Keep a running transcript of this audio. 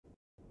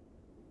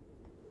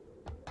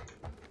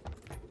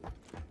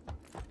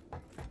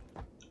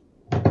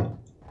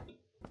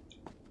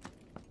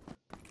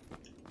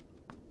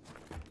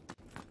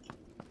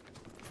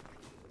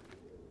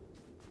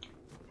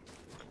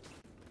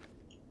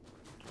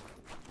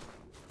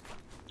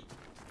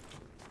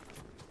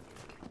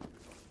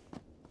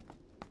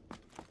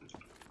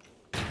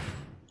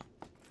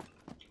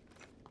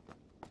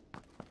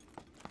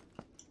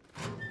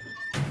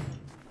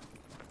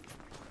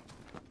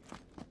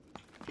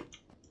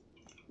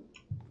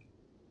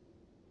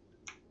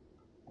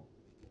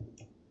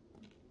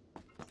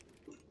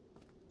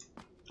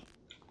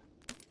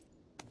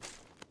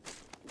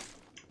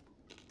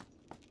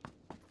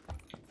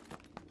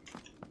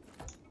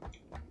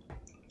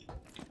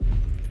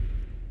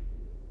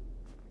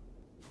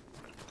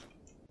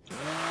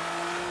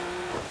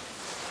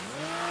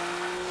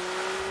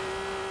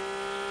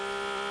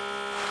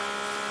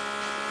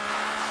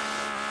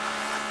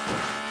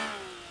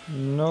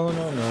No,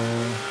 no, no.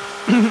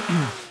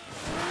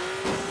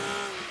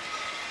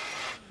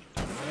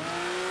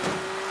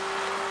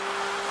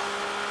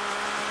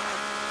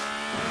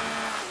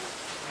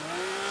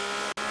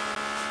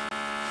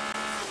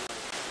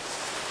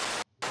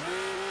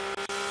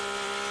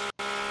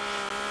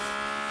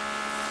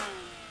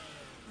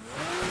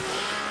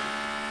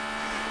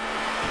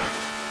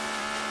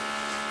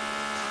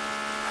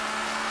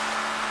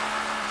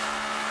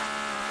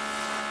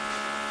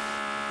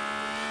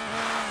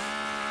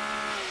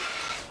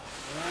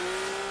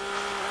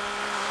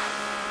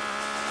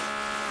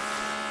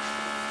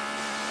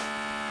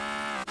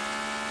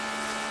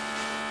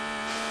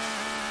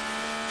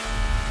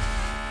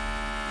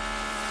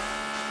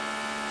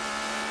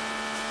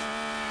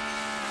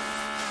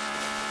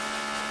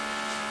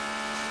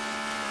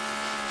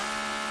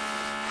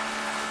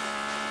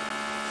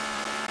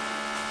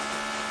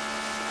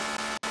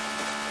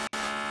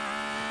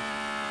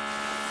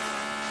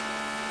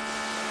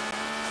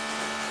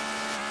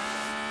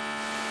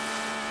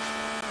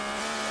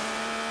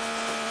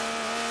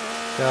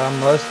 क्या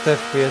मस्त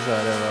FPS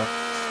आ रहा है।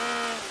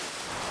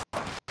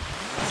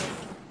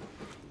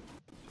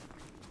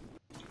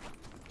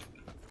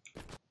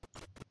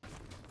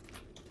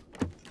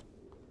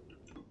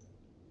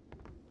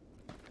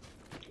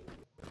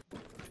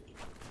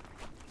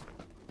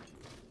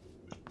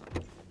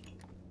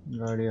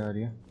 गाड़ी आ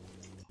रही है।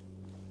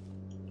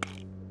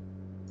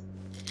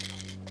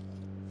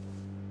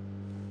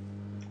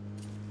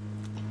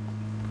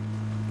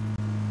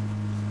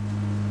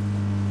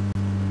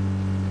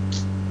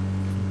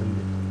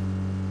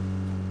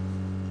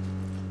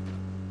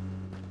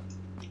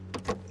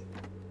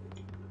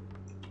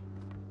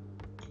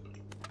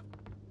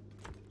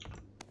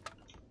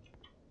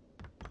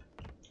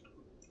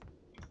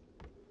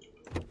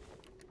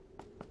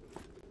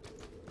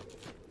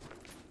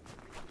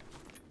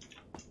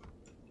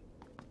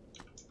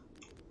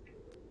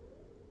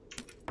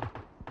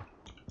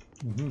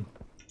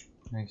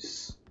 नाइस।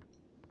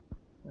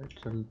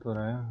 चल तो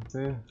रहा है यहाँ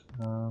पे।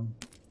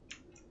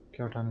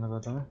 क्या उठाने लगा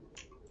था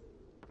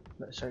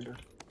मैं? साइड में।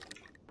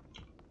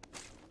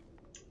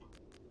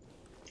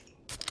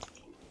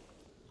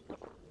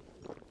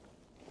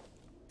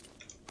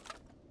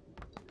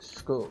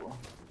 इसको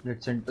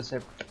लेट्स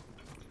इंटरसेप्ट।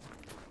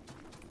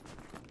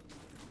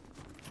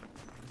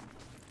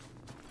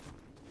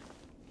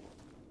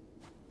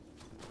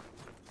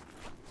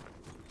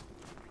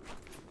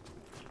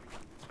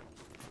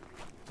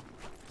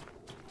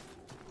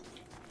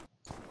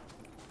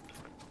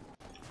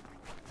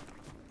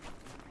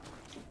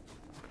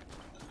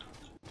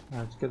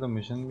 आज के तो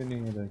मिशन भी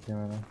नहीं देखे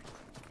मैंने।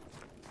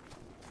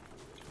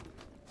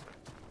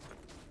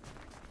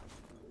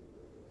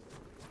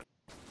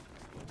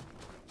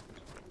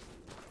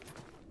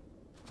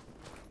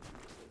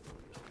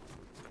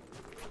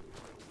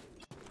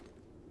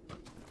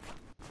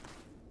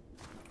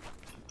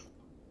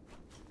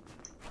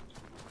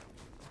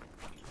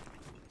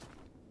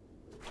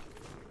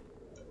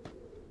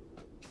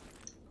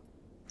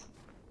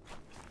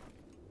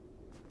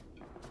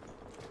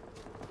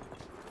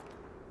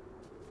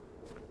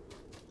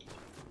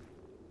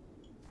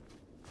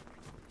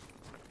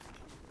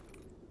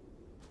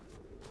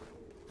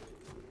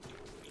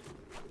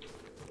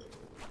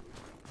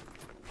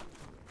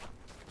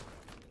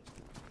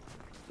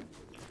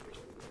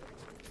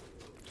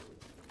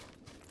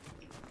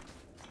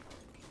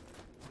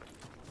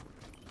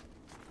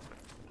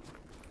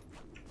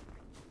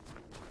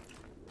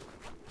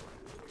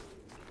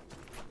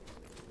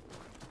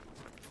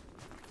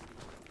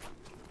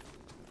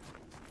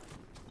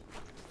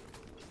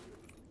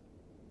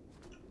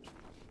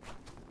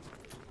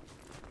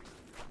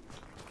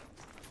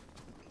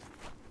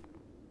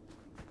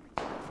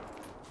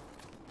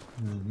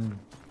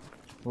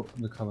 Oh,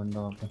 दिखा बंदा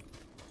वहाँ पे।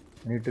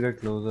 I need to get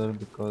closer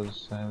because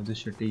I have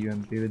this shitty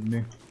UMP with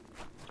me.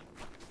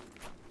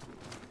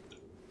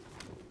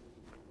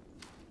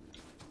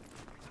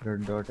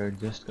 Red dot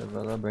adjust कर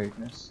रहा था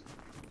brightness.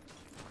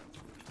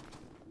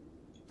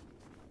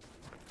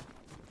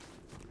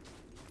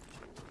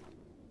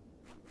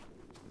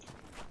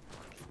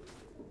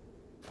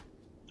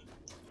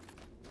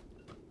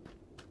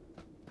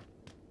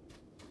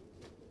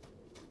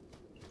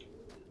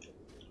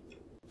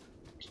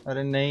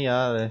 अरे नहीं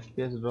यार,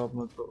 FPS ड्रॉप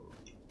मत करो।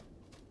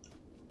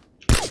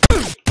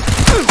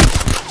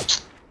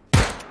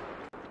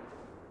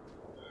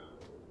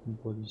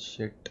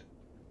 Bullshit.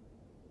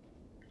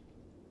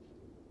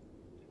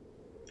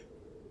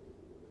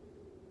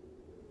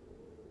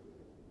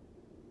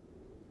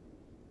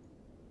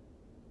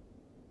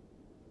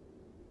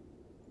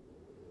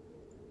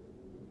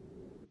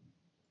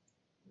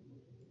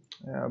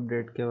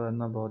 अपडेट के बाद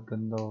ना बहुत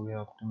गंदा हो गया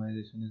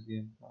ऑप्टिमाइजेशन इस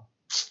गेम का।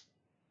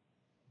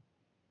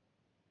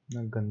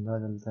 ना गंदा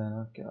चलता है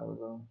ना, क्या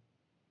बताऊं।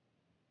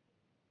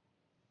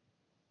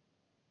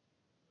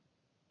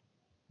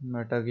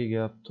 मेटा की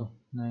गया अब तो।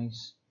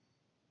 नाइस।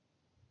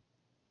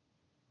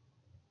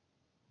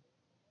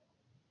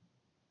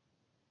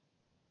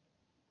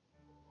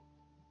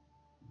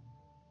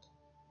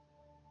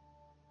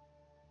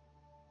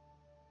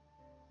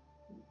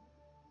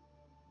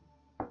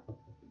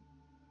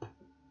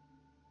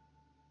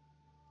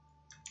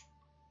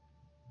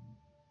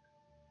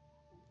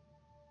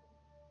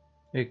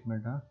 एक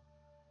मिनट, हाँ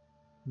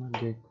मैं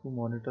देखूँ,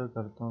 मॉनिटर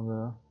करता हूँ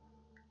ज़रा।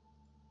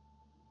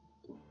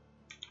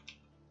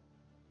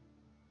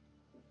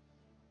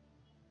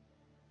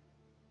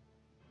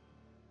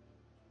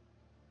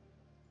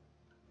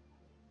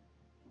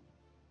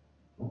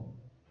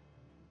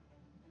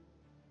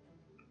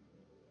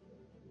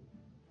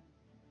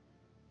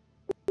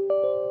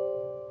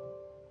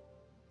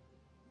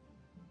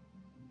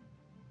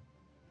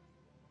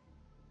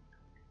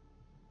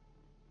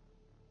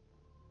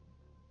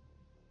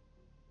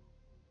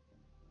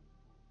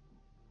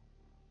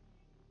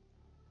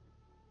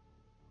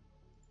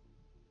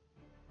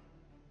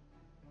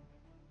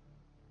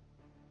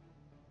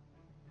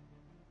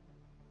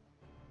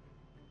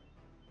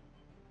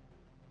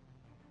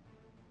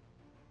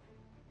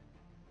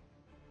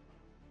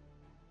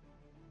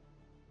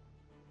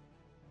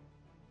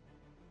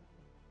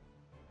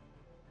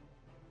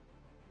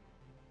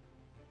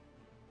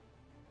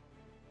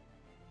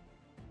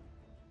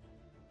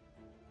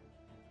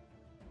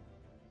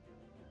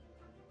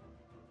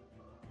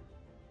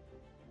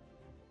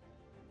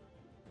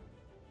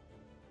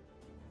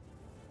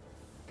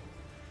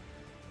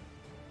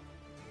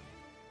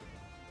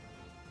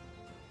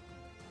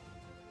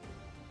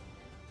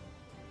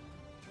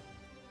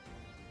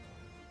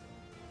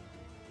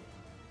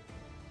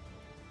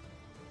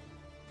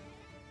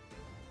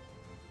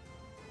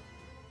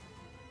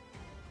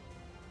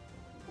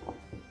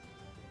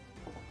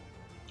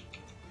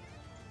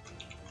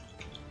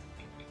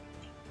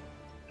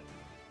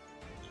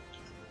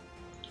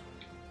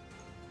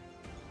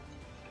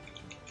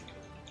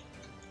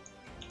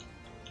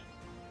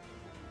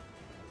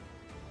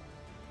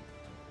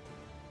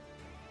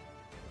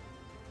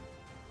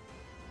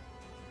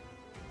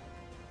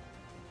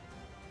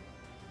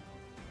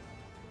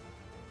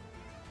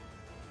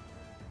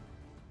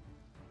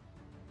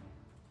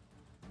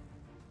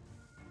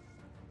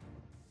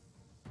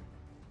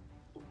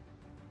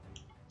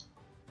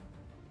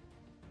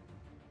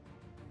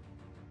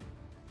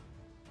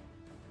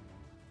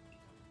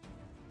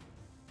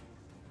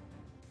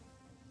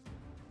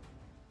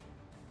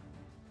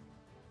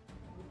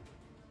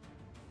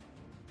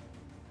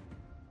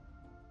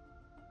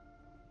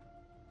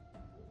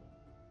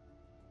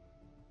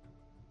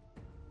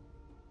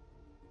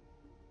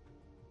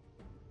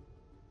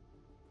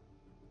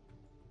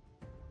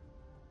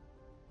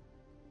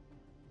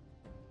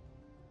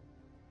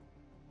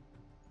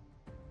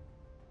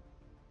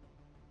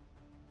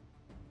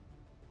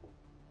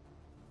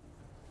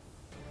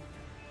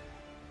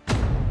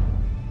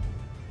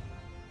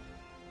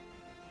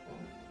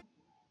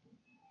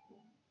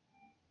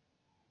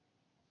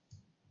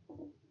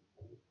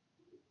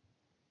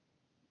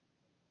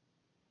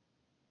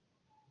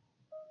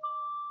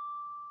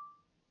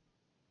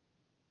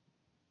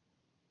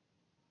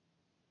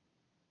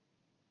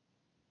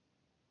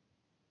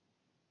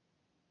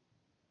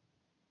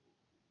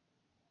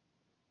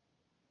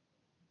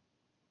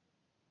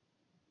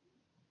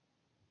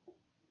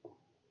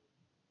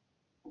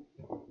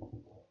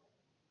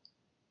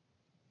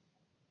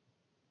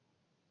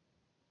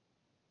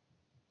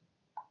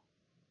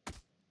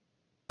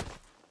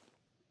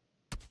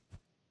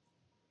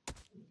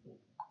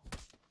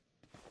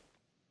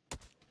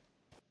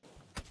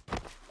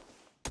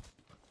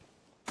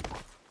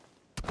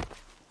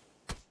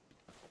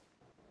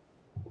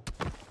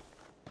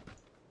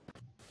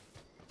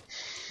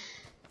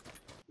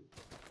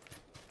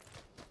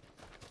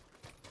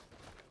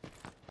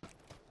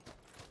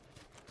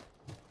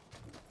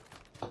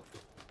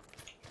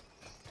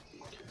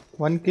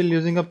 One kill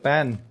using a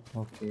pan.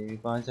 Okay,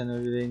 5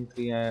 energy range,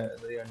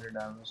 300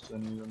 damage to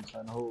enemies on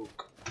sun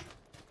hook.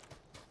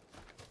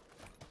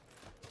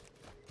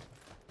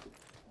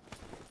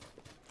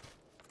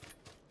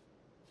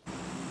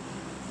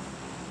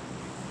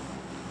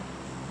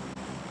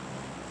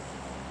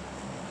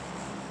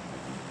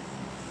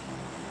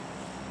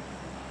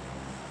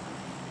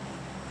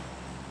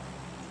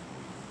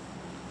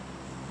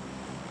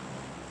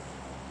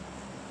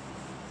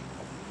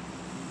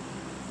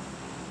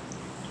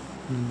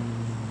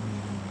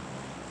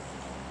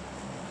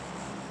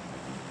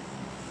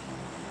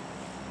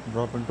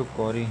 Drop into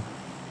Carry.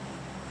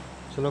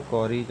 चलो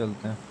कॉरी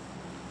चलते हैं,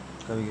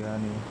 कभी गया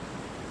नहीं है।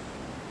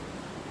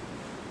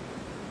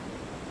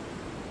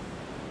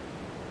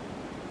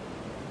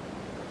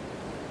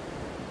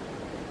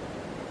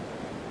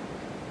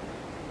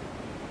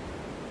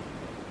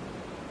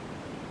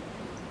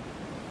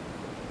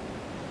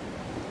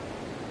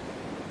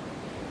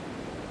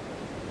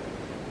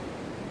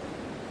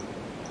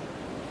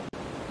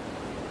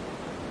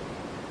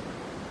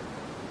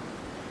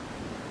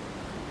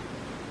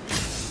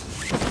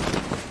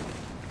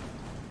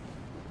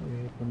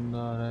 बंदा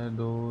आ रहा है,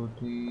 2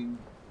 3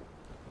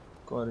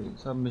 कॉरी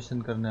सब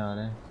मिशन करने आ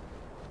रहे हैं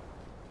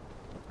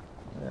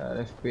यार।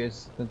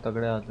 एफपीएस इतने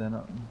तगड़े आते हैं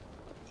ना।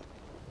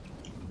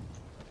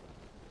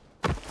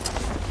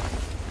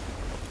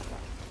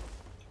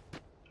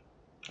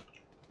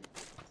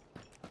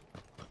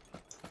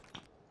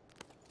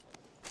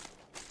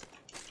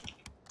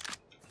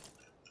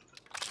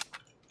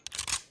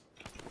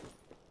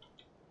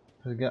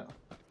 फिर क्या?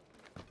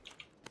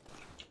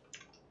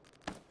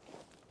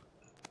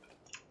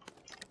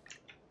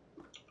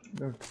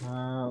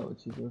 उठाओ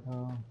चीज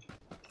उठाओ।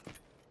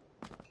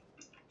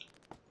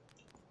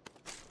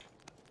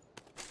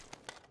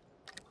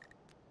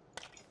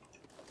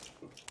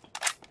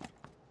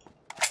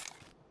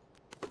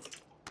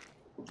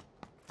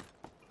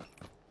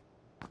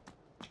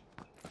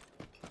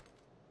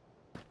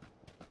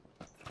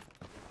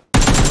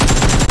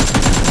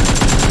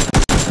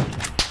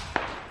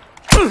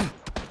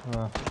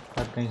 वाह,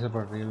 बात कहीं से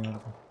पड़ रही है मेरे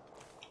को।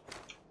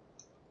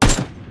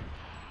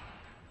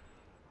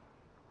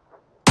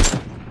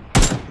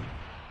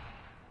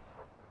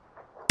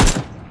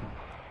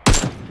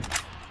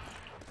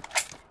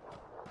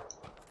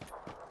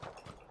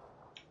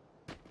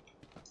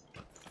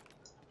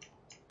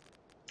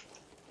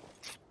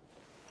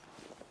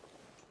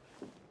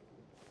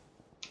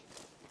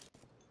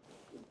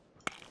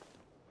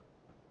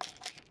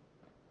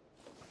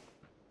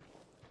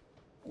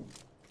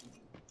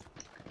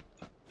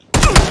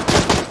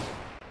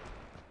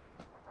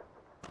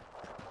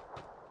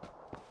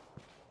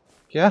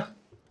 क्या?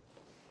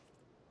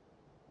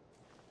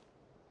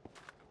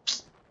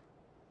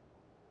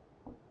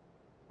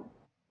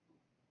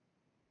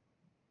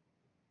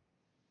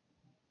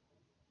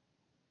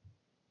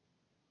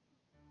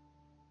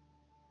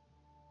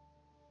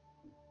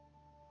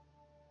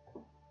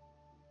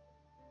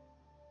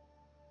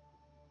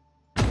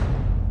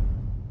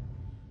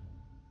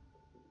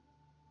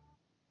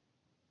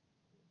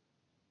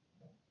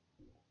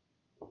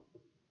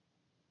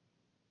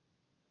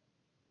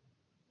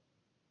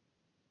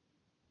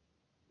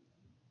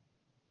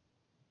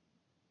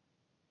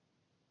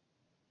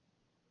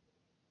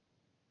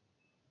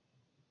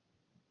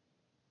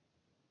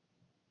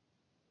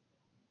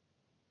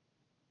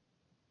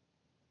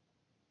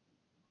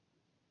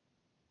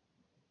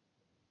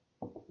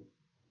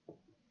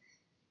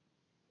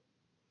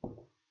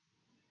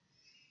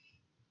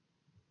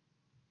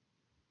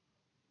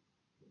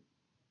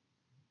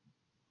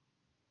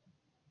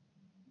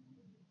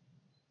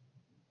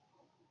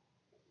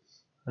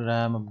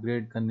 रैम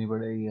अपग्रेड करनी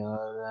पड़ेगी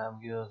यार। रैम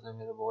की वजह से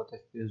मेरे बहुत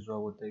एफपीएस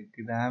ड्रॉप होता है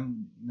कि रैम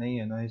नहीं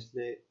है ना,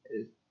 इसलिए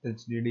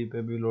एचडीडी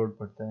पे भी लोड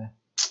पड़ता है।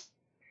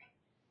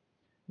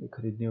 ये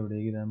खरीदनी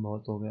पड़ेगी रैम,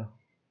 बहुत हो गया।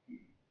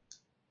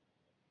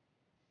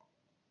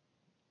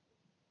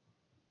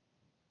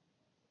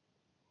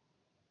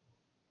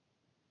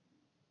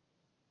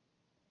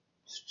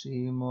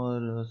 स्ट्रीम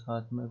और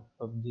साथ में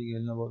पबजी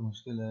खेलना बहुत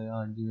मुश्किल है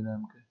 8 GB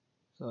रैम के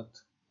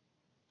साथ।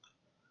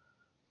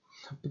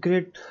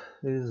 अपग्रेड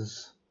इज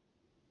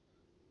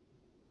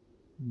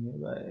ये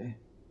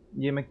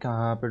भाई। ये मैं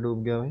कहाँ पे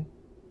डूब गया भाई?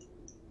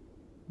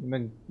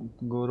 मैं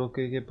गोरो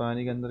के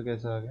पानी के अंदर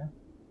कैसे आ गया?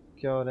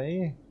 क्या हो रहा है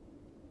ये?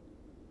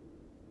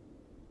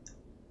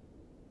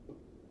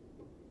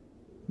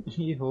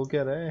 ये हो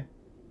क्या रहा है?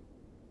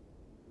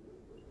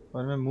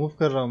 और मैं मूव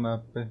कर रहा हूँ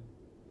मैप पे,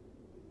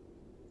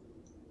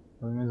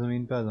 और मैं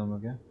ज़मीन पे आ जाऊँगा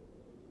क्या?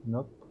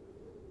 नोप।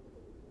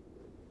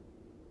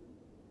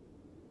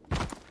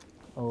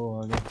 ओ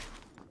आ गया,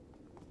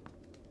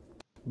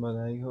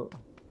 बधाई हो।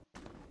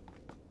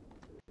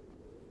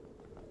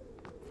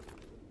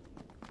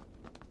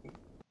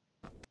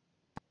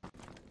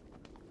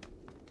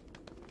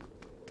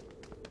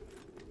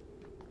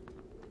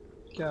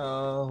 क्या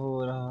हो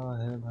रहा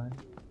है भाई?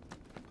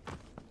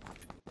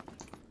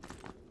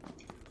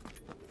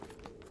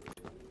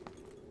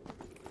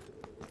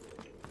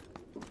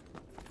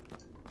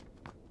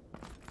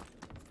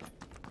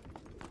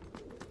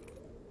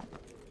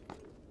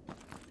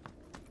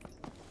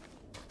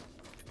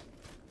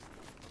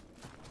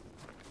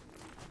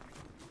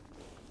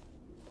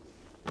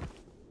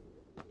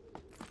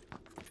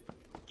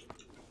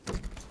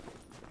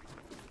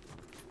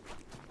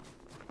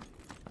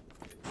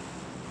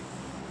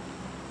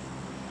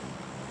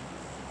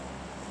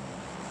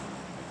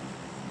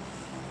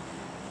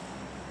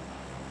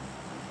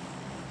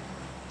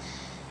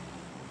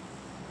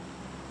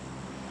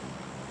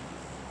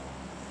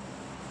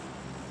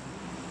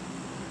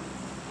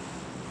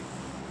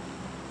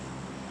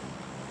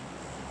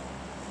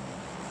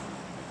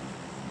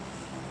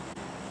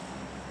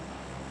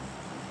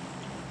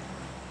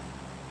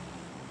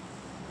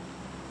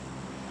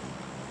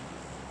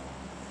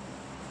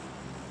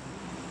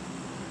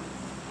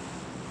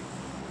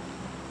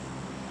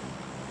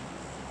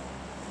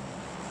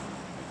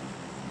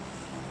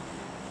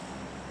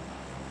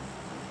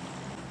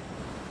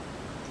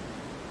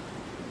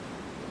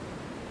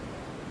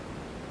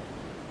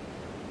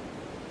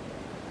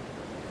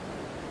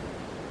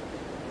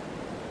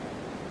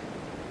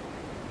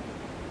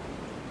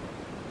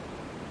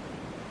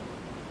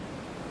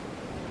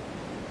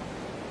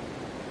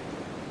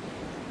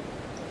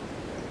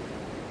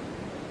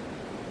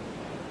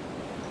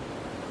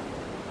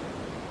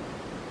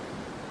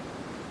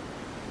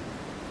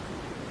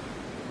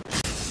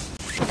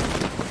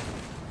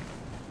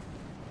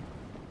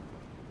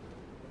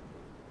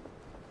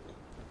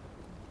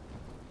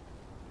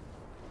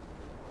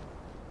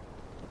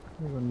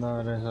 ये बंदा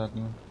आ रहा है साथ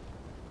में।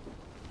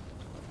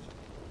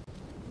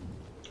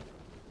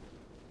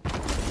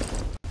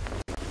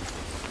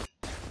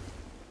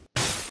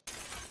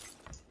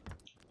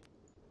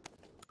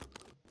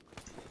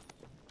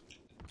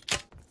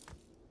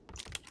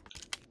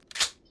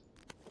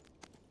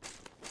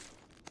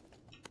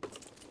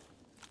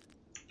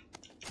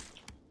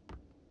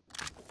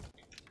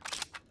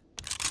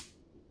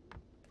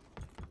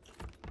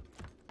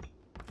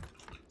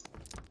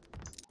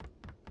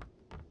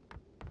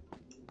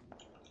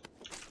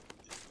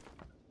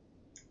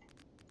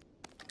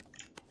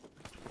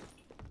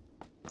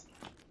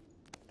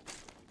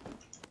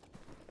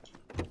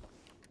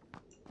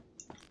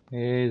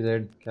 हे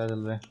जेड क्या चल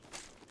रहा है?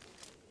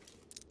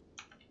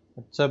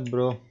 अच्छा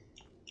ब्रो,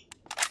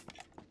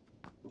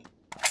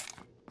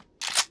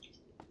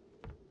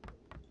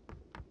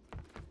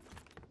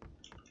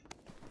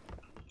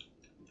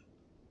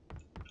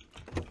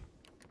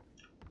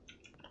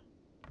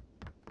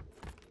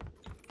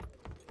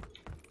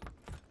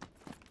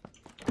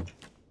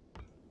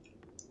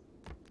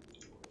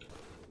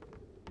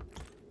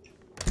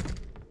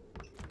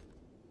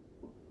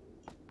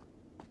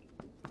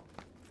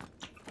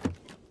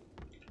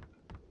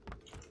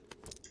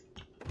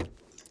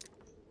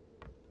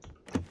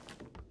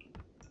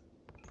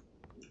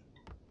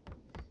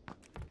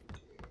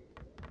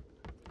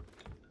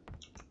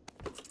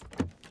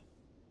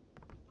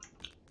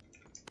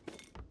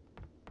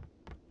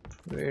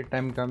 वेट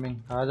टाइम कमिंग,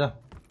 आजा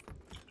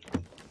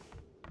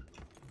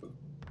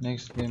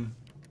नेक्स्ट गेम।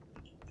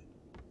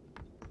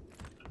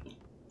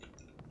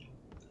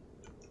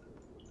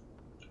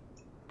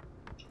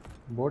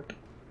 बोट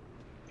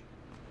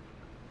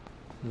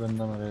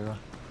बंदा मरेगा।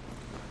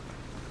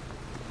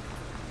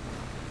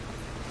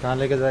 कहाँ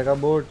लेके जाएगा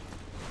बोट?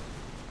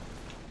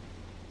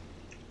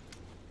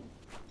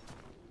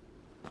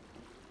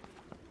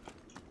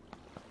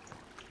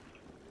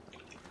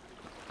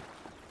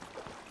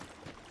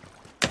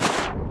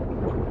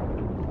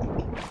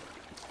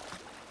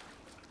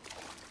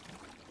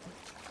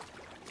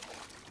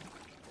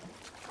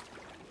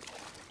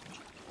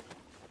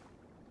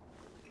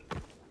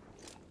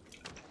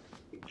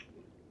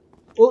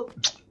 ओ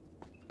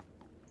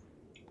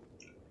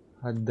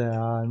हद है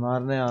यार,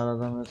 मारने आ रहा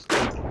था मैं इसको,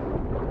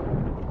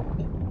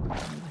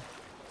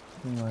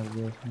 मार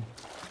दिया उसने।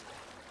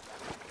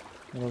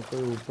 और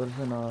कोई ऊपर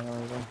से ना आ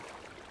रहा था।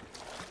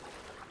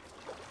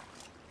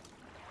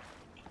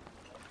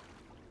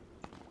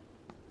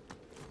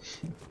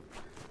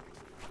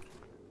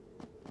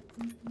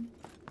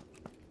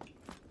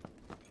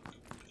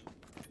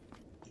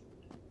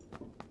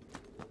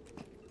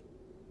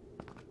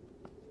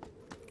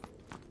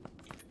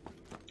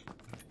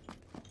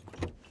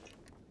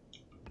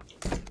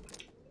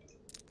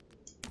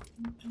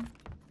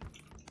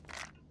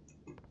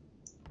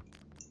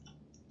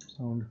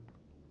 साउंड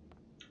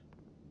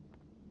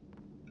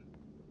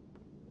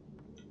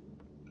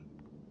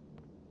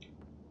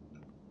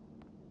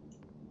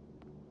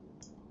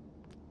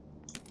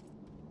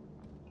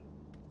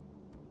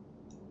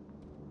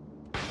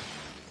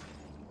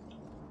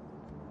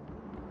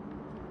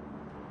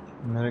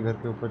मेरे घर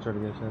के ऊपर चढ़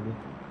गया शायद।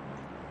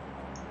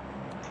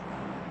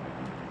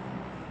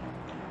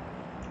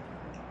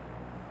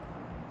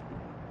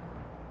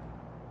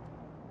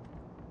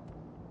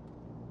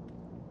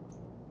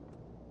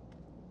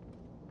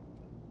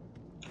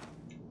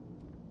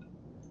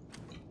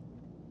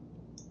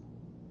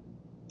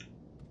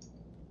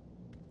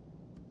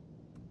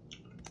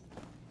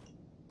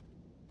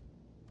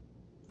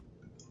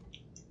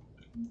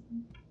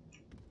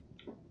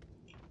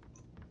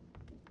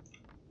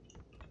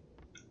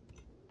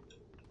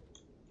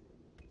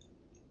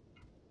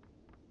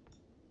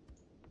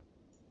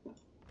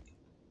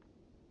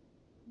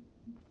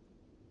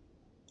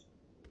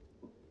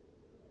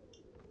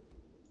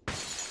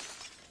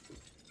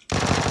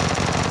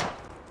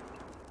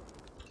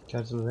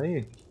 क्या चल रहा है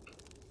ये?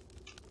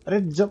 अरे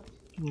जब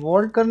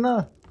वॉल्ट करना,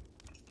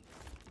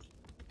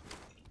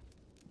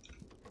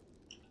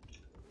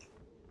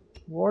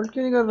 वॉल्ट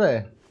क्यों नहीं कर रहा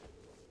है?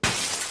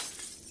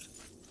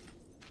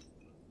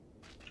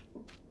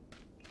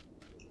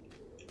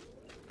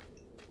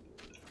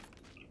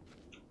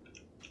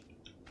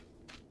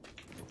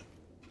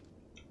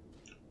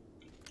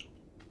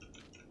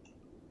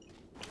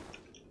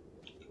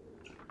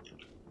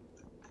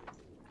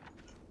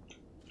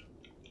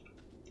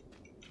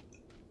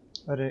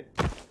 अरे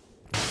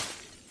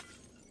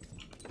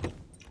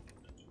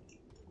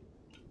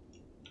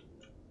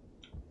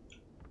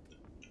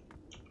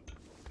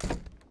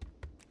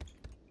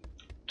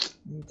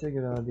नीचे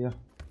गिरा दिया।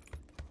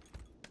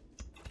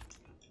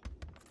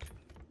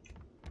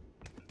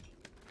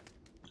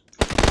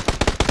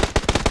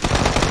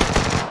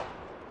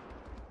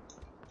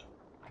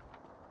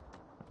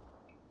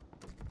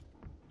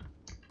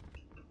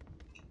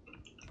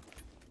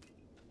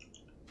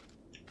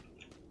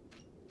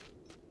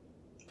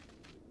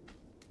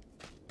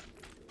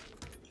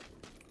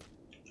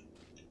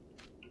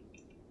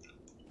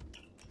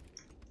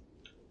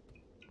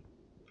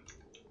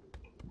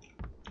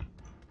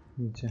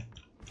 नीचे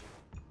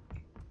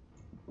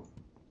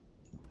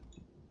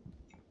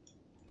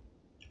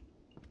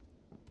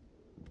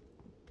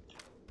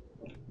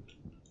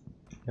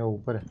या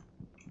ऊपर है?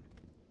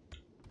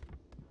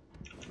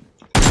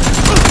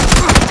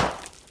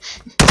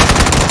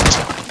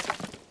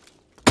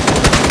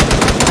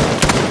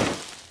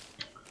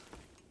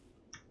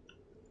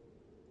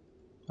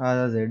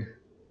 आजा जेड,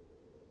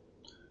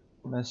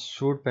 मैं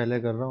शूट पहले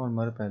कर रहा हूँ और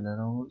मर पहले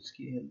रहा हूँ।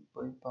 उसकी हेल्थ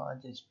कोई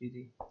 5 HP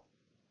थी।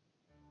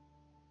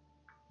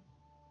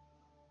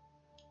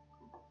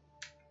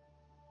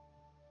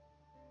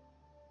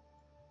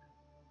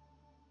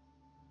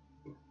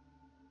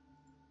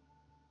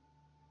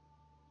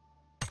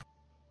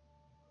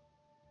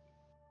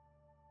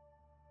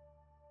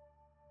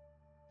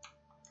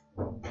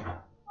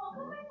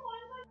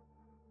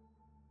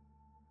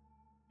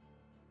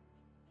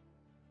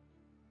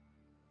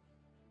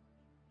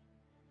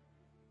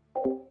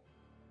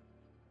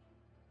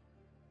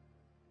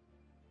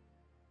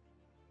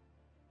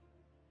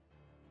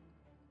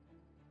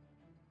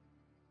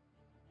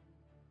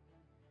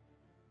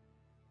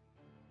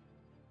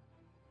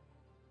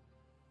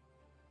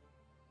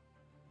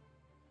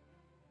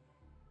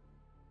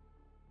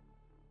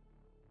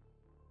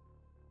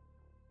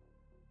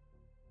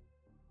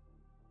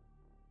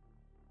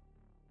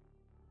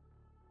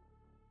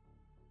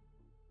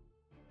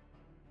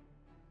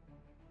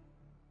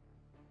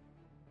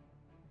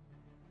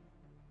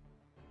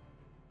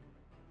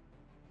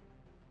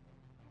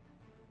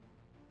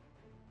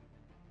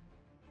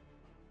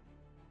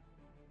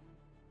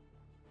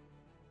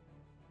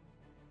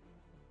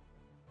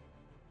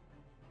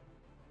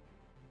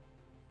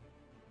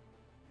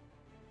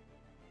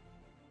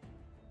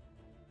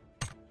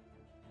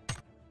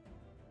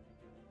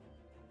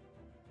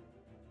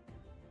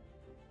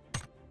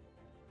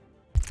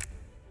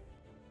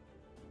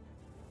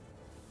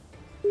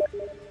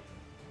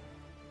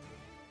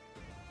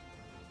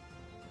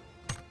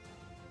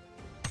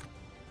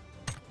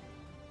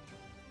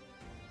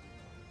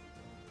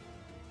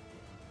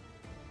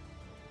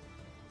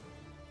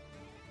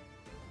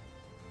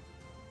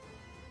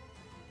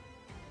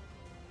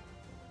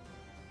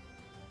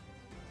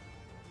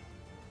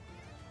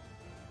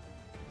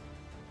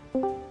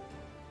 हेलो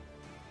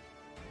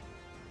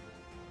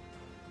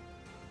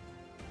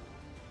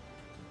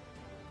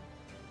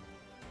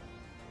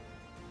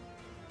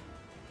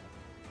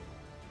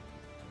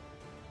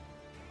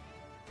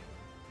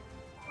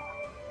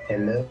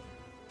हेलो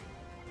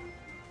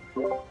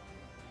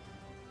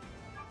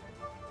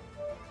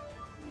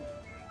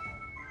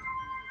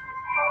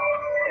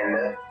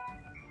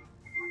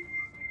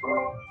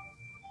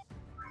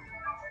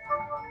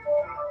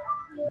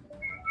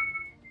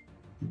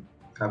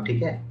आप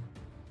ठीक है?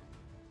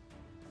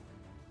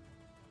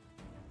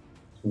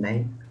 नहीं,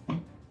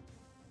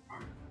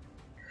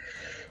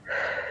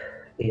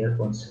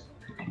 ईयरफोन्स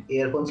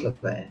ईयरफोन्स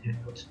लगता है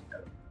हेडफोन्स।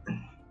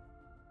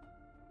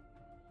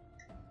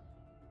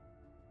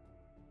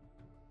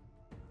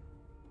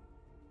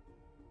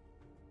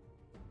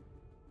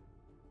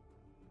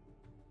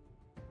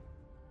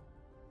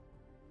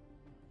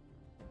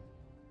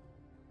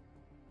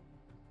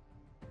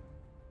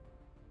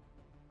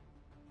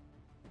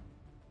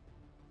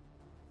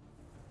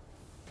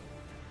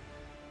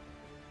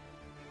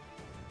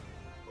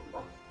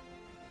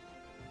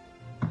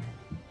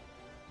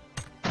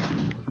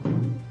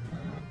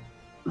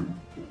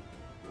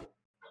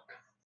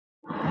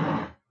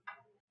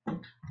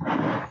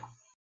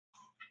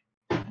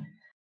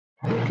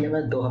 देखिए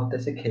मैं 2 हफ्ते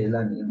से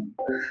खेला नहीं हूँ।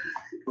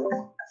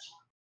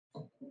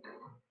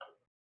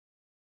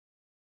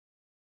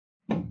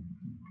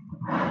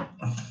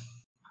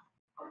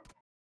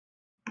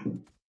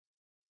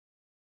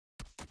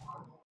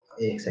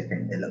 एक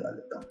सेकंड में लगा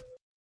लेता हूँ।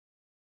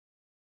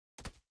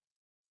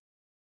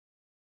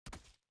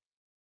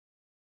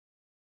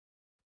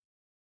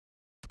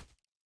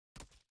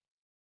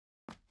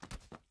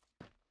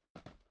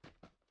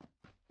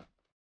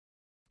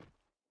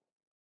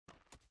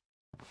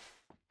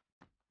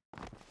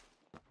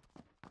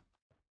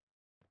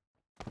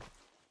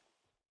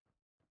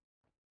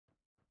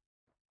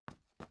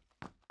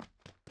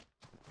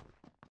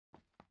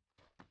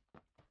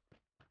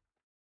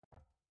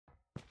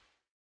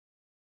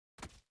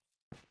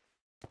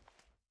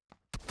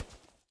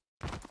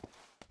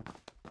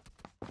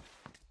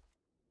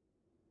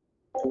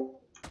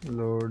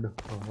 लोड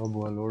हो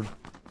बुआ लोड।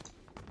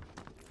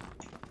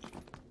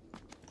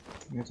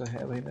 ये तो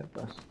है भाई मेरे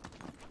पास।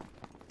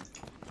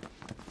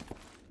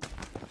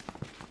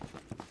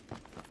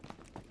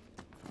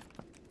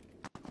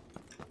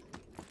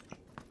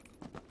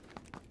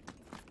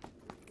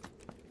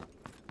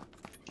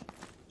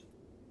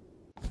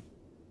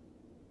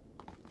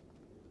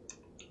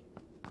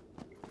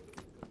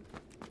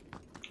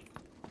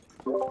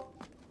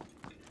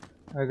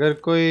 अगर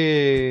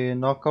कोई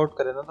नॉकआउट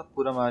करे ना तो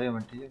पूरा मारियो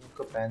मत, ठीक है?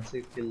 उसको पैन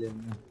से किल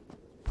लेना।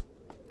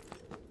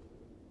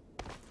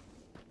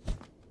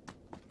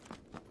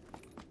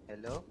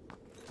 Hello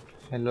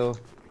hello.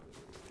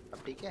 अब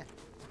ठीक है?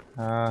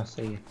 हाँ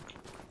सही है।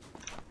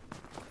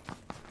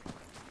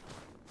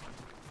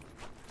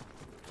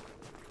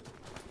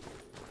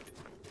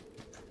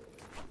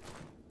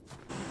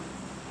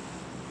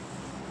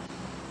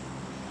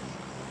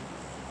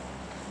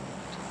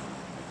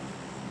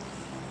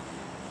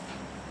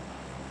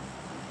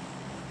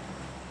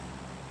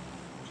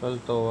 चल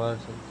तो वार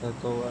चलता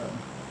तो वार।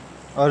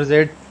 और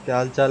जेड क्या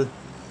हाल चाल?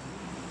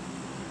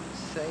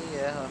 सही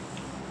है। हाँ,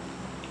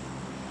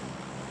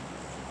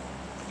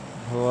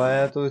 हो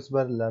आया तो इस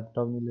बार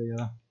लैपटॉप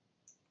मिलेगा।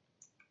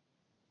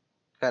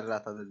 कर रहा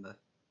था दिन भर।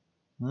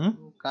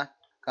 हम्म। कहाँ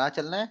कहाँ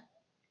चलना है?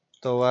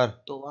 तो वार।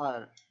 तो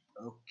वार।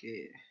 ओके।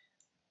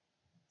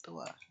 तो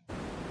वार।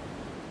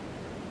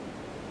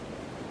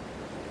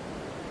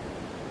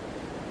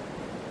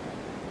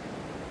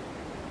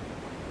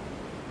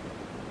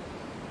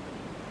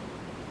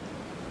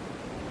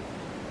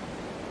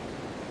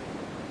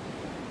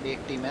 एक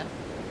टीम है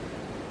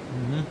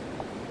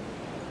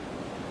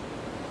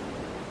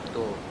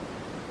तो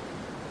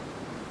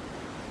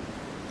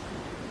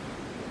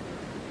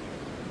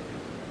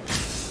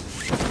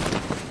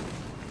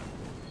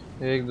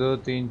एक दो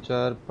तीन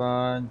चार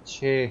पाँच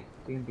छः,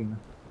 3 टीम है।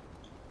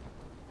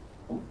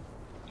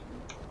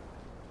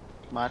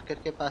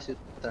 मार्केट के पास ही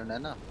उतरना है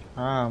ना?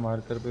 हाँ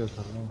मार्कर पे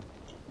उतर रहा हूँ।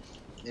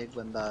 एक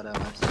बंदा आ रहा है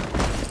हमारे साथ।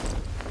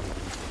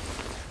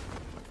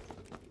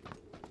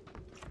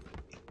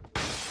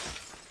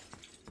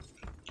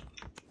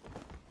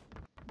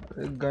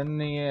 अरे गन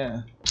नहीं है।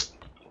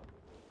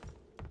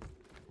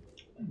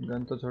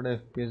 गन तो थोड़ा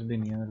FPS भी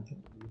नहीं है मेरे पास।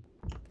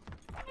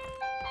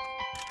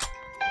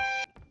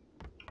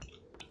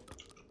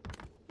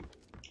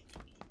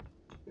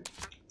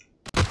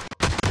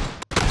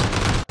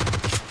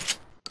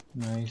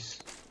 नाइस।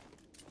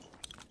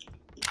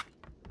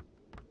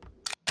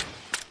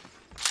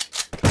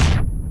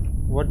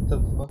 व्हाट द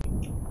फक,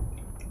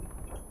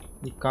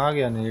 ये कहाँ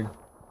गया? नीड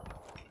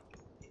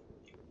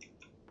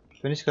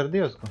फिनिश कर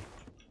दिया उसको।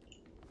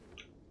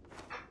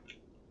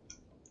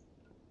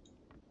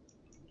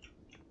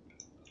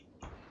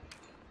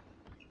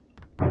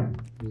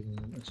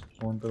 अच्छा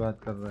फोन पे बात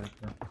कर रहा है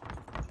क्या?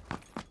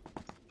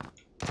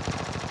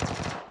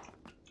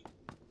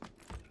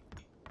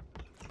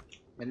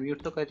 मैंने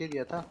म्यूट तो कर ही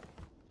दिया था।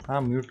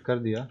 हाँ म्यूट कर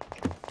दिया।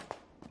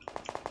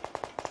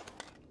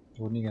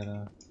 वो नहीं कह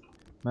रहा,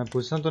 मैं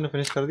पूछ रहा हूँ तूने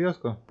फिनिश कर दिया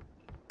उसको?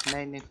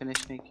 नहीं नहीं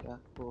फिनिश नहीं किया,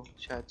 वो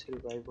शायद से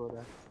रिवाइव हो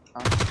रहा है।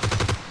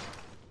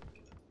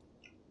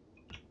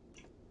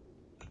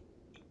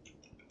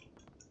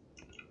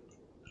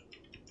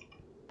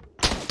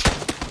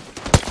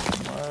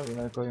 हाँ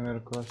यार कोई मेरे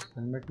को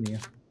हेलमेट नहीं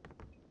है।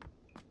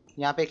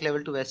 यहाँ पे एक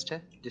लेवल 2 वेस्ट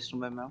है जिस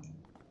रूम में मैं हूँ।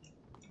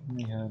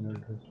 नहीं है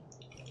हेलमेट।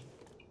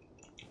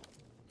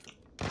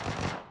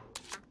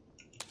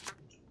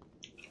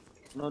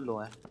 नो लो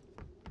है।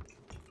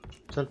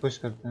 चल पुश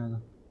करते हैं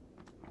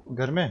तो।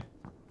 घर में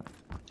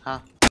हाँ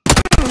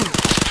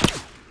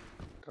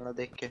थोड़ा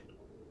देख के।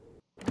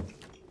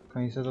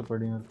 कहीं से तो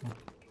पड़ी मेरे को।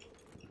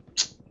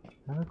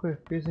 हाँ कोई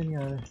एफपीएस ही नहीं आ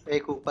रहे।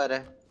 एक ऊपर है।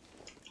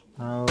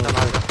 हाँ वो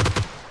संभाल लो।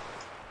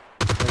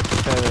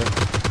 अच्छा है।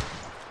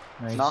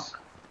 नाइस। नॉक।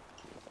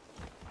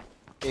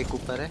 एक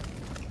ऊपर है।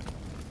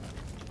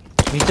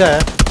 नीचे है।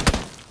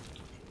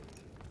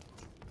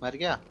 मर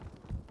गया।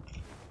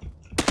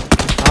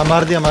 हाँ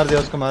मार दिया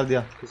उसको मार दिया,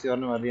 किसी और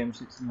ने मार दिया,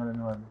 M16 वाले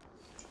ने मार दिया।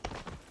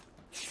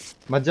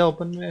 मत जा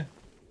ओपन में।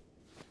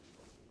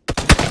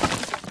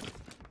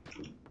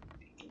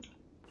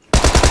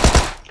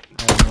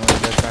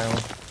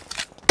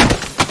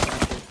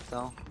 देखता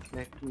हूँ।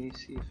 Let me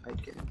see if I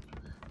can.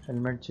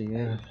 Helmet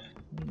चाहिए,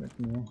 हेलमेट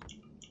नहीं है।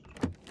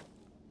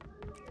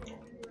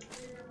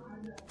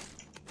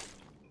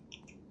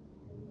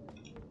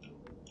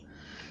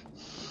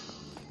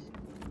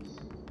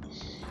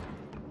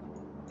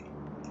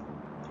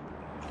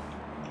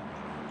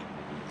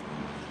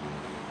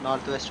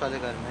 नॉर्थ वेस्ट वाले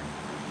घर में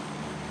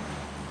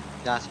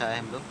जहाँ से आए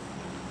हम लोग।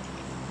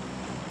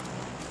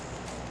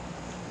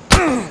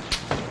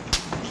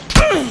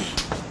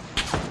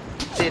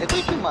 तेरे को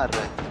ही क्यों मार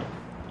रहा है?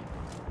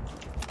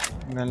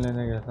 गन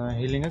लेने गया था मैं,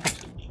 हीलिंग है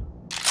कुछ।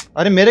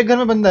 अरे मेरे घर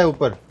में बंदा है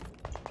ऊपर।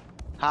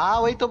 हाँ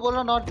वही तो बोल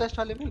रहा हूँ, नॉर्थ वेस्ट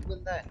वाले में एक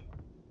बंदा है।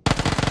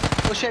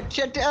 ओ शिट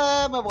शिट,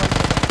 मैं वॉल्ट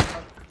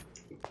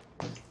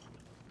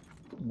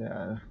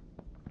यार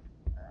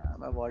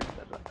मैं वॉल्ट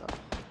कर रहा था।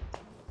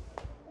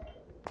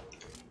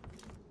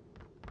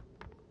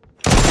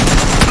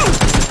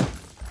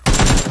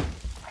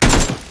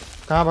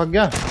 कहाँ भाग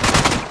गया?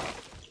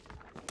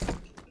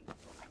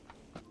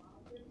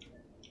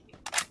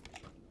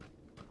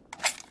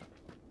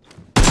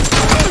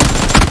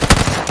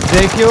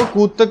 देखियो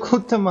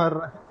कूदते मार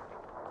रहा है।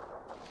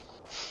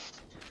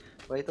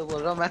 वही तो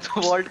बोल रहा हूँ, मैं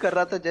तो वॉल्ट कर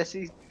रहा था, जैसे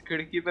ही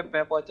खिड़की पे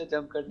मैं पहुंचा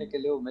जंप करने के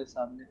लिए वो मेरे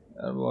सामने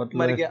यार बहुत लो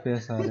मर गया।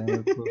 एफपीएस आ रहे हैं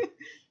मेरे को।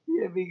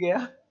 ये भी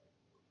गया।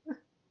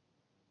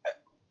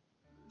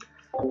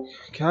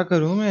 क्या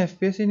करूं मैं,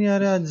 एफपीएस ही नहीं आ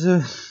रहे आज।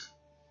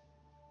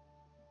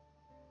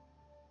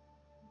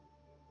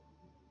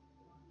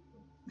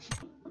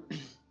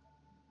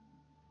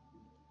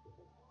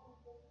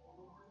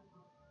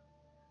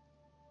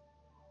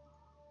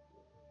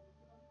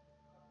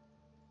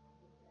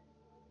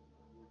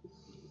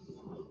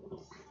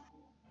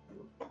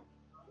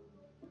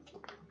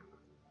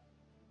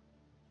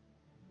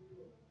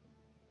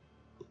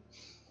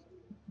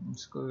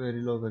 इसको वेरी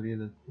लो करिए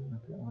देते हैं,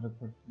 क्या फर्क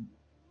पड़ता है।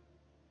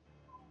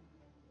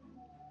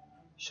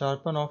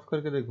 शार्पन ऑफ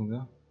करके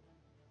देखूंगा।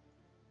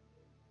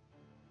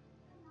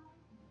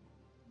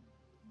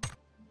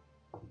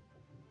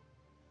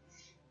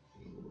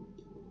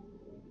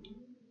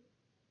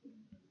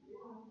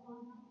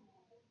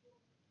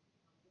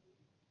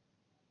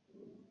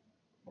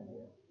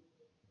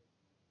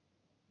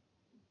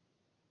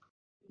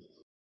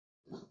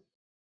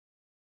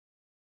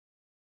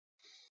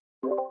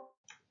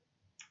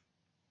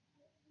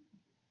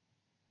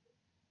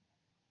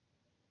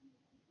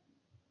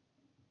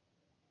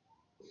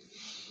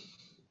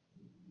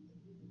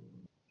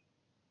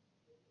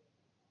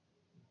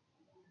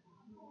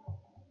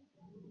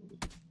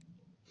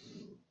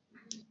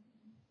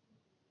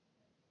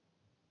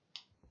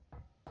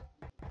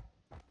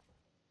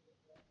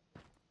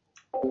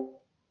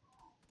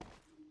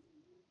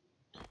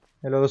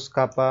 Hello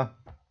स्कापा।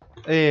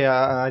 A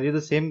R you the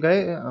same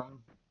guy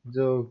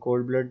जो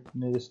कोल्ड ब्लड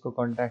ने जिसको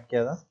कांटेक्ट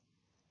किया था?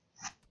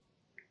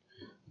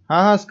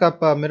 हाँ हाँ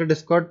स्कापा, मेरे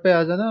डिस्कॉर्ड पे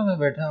आ जाना, मैं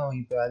बैठा हूँ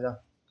वहीं पे, आ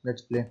जा,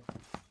 लेट्स प्ले।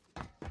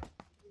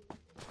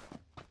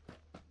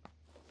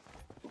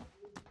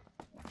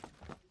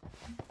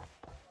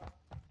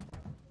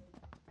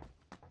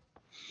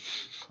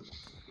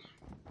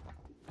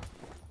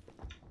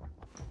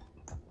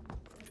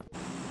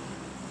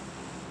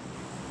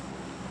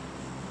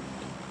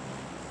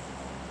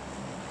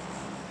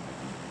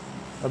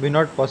 अभी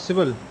नॉट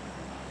पॉसिबल।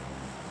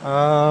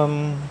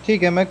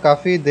 ठीक है, मैं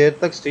काफ़ी देर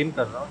तक स्ट्रीम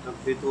कर रहा हूँ, जब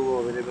भी तू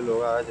अवेलेबल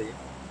होगा आ जाइए।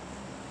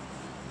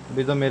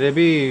 अभी तो मेरे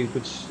भी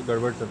कुछ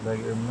गड़बड़ चल रहा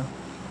है गेम में,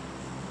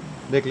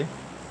 देख ले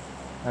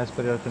एज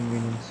पर योर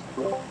कन्वीनियंस।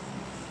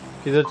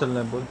 किधर चलना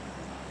है बोल?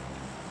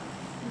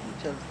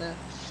 चलते हैं।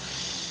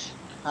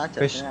 हाँ चलते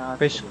पेश हैं, हाँ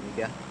पेश। तो नहीं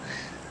गया।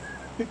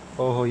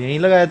 ओहो यहीं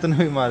लगाया तूने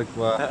भी मार्क,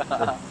 वाह।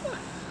 चल।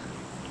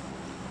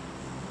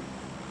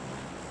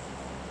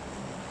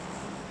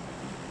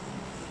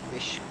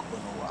 विश को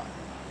नोवा।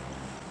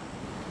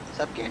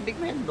 सबके एंडिंग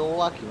में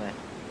नोवा क्यों है?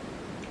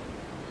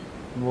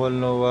 बोल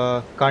नोवा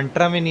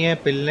कांट्रा में नहीं है,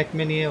 पिलनेक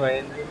में नहीं है,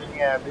 वायनरी में नहीं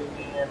है, एबी में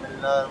नहीं है,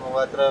 मिलनार,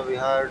 मोवात्रा,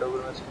 विहार,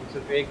 डोगरमेस में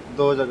सिर्फ एक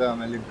दो जगह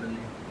में लिटरली।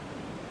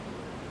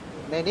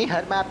 नहीं नहीं,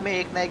 हर मैप में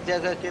एक ना एक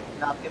जगह के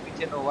नाम के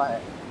पीछे नोवा है,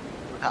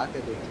 उठा के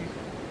देख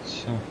लीजिए।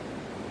 अच्छा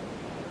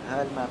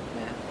हर मैप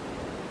में है।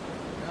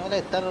 अरे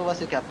इतना नोवा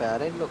से क्या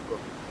प्यार है इन लोग को।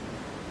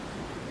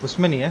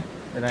 उसमें नहीं है,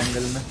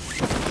 रैंगल में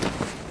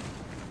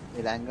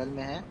एंगल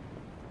में है।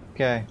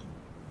 क्या है?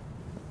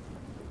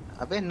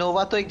 अबे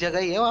नोवा तो एक जगह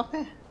ही है वहाँ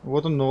पे। वो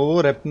तो नोवो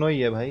रेपनो ही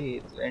है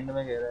भाई, एंड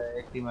में कह रहा है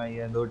एक टीम आई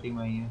है, दो टीम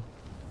आई है।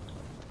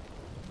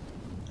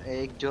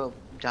 एक जो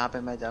जहाँ पे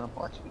मैं जाना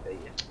पहुँच भी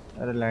गई है।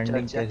 अरे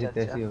लैंडिंग चर्चा कैसी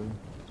चर्चा। तैसी होगी,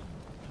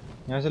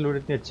 यहाँ से लूट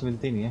इतनी अच्छी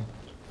मिलती नहीं है।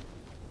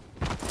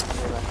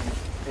 कोई बात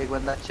नहीं। एक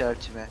बंदा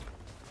चर्च में।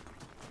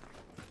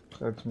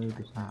 चर्च में भी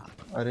कुछ हाँ।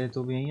 नहीं। अरे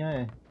तू भी यहीं आया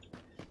है?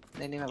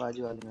 नहीं नहीं, मैं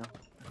बाजू वाले में हूँ।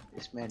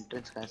 इसमें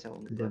एंट्रेंस कहाँ से वो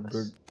मिल जाए गुड बस।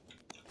 गुड।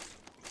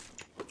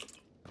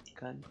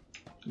 गन।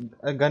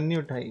 गन नहीं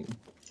उठाई।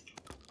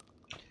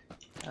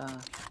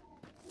 हाँ।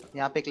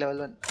 यहाँ पे एक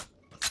level 1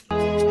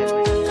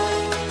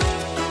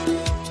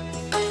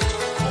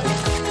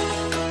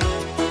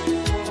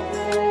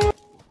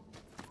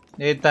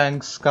 Hey,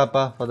 thanks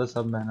Kappa for the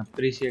sub man,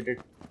 appreciate it.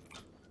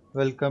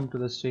 Welcome to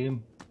the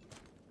stream.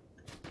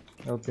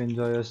 Hope you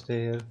enjoy your stay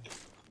here.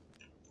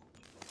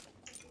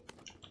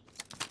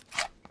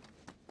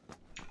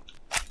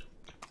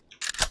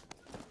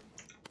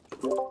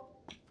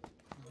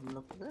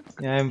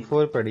 यहाँ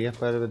M4 पड़ी है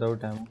पर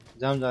विदाउट एमो।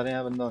 जहाँ हम जा रहे हैं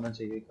यहाँ बंदा होना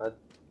चाहिए एक बात।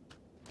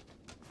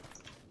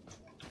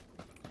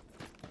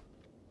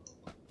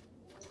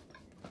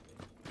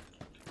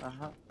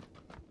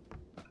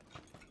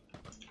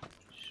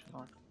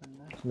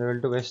 Level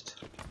 2 waste.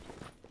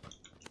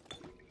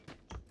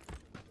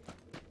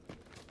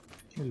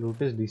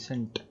 लूट इज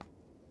डिसेंट।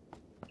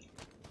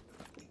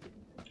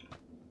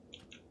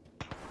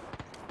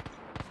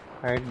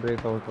 हाइट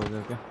ब्रेकआउट हो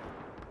गया क्या?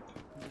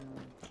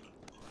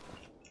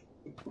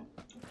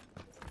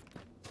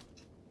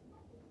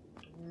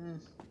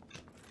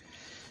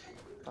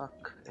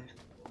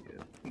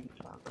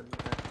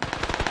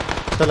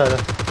 चल आजा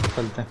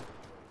चलते हैं।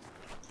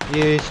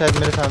 ये शायद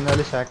मेरे सामने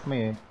वाले शैक में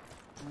है।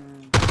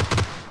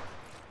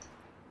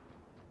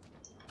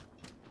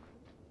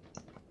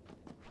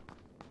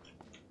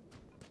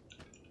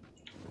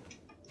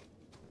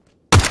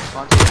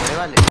 कौन से बड़े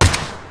वाले?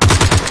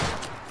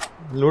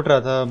 लूट रहा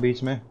था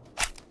बीच में,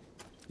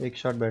 एक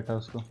शॉट बैठा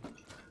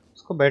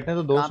उसको बैठने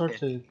तो दो कहाँ शॉट पे?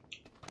 चाहिए।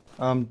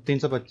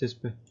 325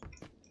 पे।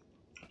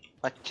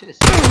 25।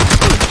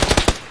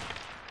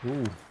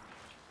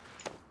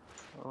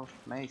 Oh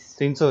nice.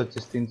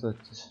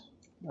 325।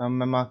 अब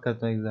मैं मार्क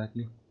करता हूँ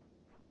एग्जैक्टली।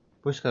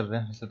 पुश कर रहे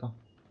हैं वैसे तो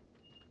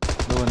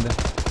दो बंदे।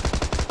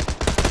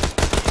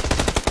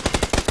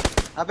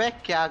 अबे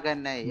क्या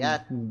गन है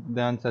यार।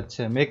 ध्यान से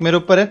अच्छे है। एक मेरे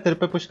ऊपर है, तेरे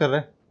पे पुश कर रहा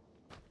है।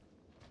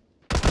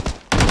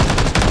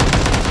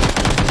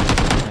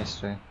 Nice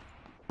try.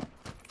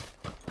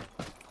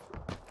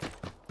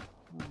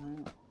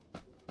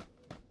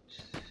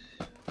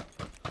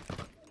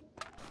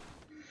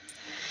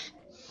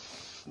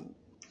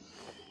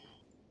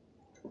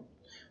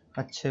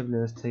 अच्छे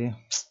प्लेयर्स थे ये।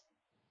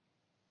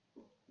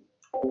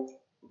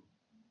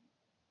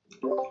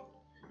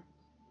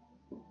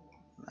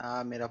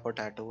 मेरा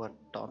पोटैटो हुआ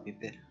टॉपी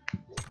पे।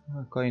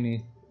 कोई नहीं,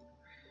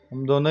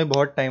 हम दोनों ही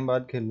बहुत टाइम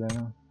बाद खेल रहे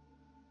हैं।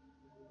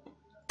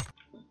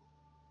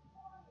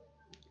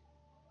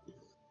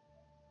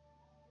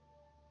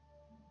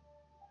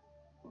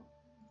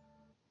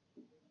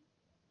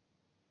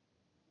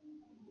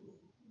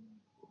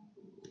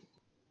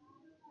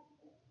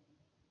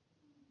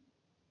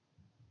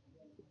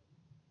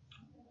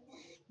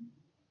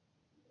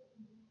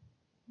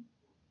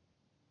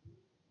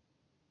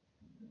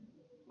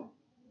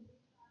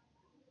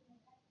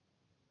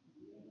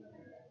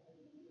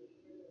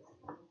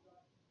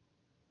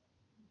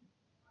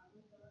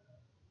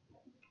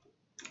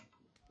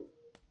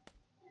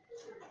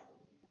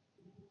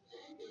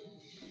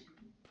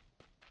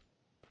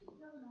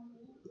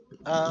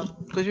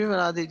 कुछ भी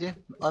बना दीजिए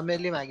और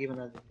मेरे लिए मैगी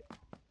बना दीजिए।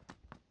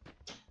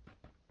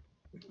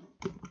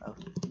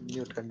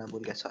 म्यूट करना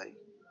भूल गया, सॉरी।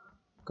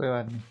 कोई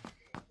बात नहीं।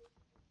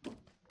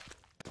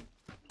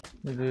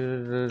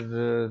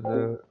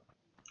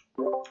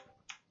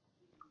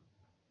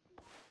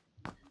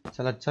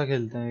 चल अच्छा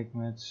खेलते हैं एक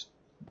मैच।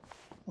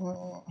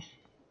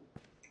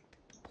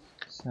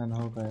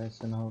 सनहोक है,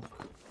 सनहोक।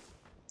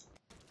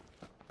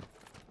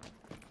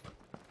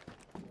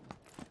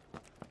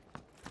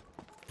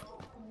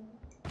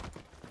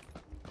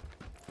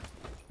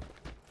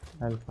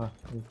 Alpha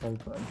alpha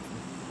alpha.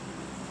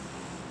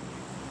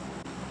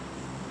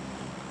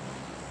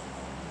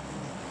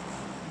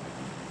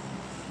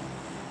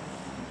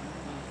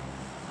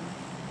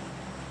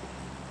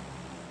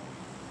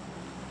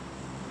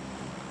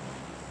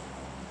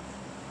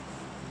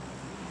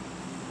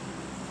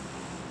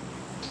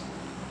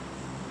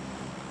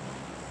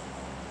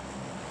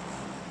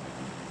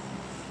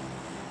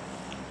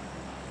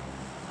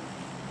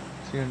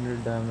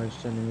 damage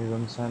to enemies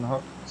on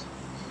Sandhawk.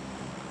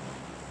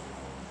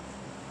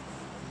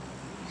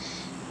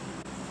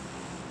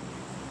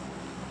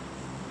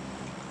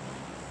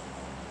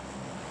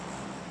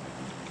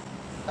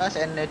 बस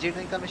एनर्जी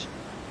ड्रिंक का मिशन।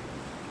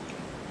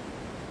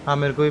 हाँ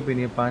मेरे को भी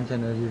पीनी है 5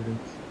 एनर्जी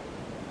ड्रिंक्स।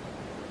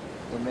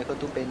 तो मेरे को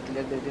तू पेन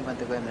किलर दे दी, मैं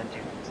तेरे को एनर्जी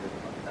ड्रिंक दे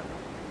दूंगा।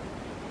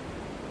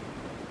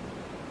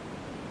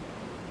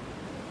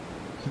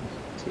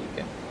 ठीक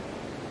है।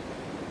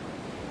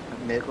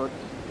 मेरे को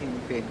 3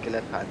 पेन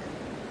किलर खाने हैं।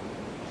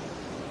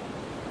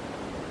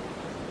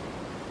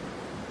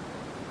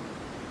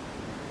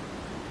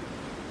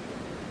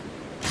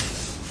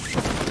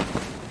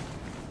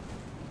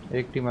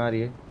 एक टीम आ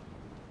रही है,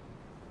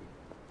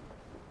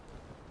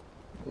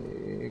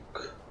 एक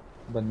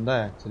बंदा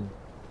है एक्चुअली।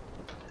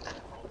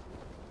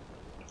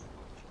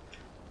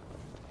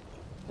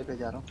 पे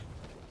जा रहा हूँ।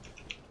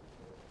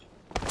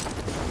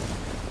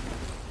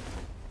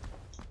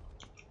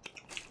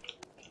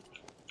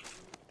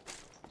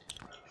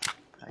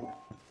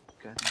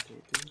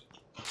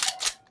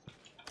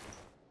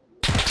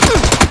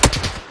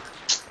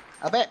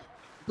 अबे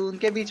तू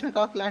उनके बीच में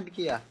कहाँ प्लांट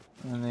किया?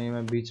 नहीं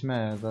मैं बीच में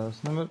आया था,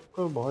 उसने मेरे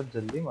को बहुत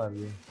जल्दी मार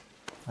दिया।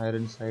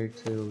 आयरन साइड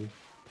से वो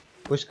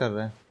पुश कर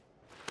रहा है।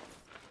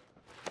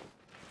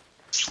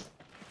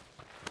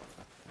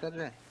 कर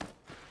रहे हैं।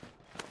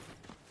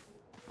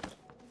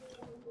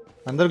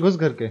 अंदर घुस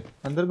घर के,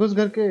 अंदर घुस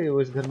घर के,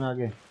 वो इस घर में आ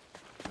गए।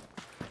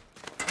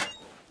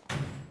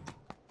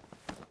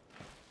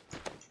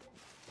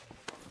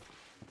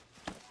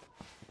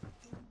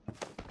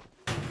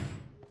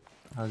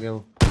 आ गया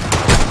वो।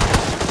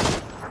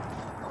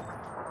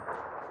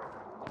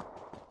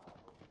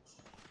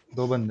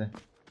 दो बंदे।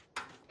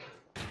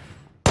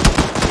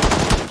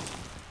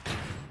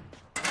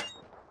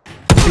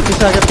 पीछे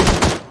से आ गया पीछे।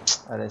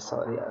 अरे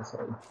सॉरी यार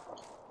सॉरी,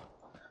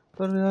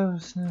 पर यार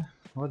उसने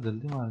बहुत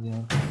जल्दी मार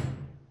दिया।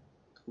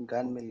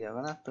 गन मिल गया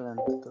होगा ना,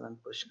 तुरंत तुरंत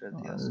पुश कर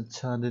दिया उसने।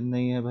 अच्छा दिन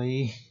नहीं है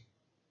भाई,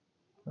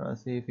 थोड़ा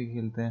सेफ ही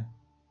खेलते हैं।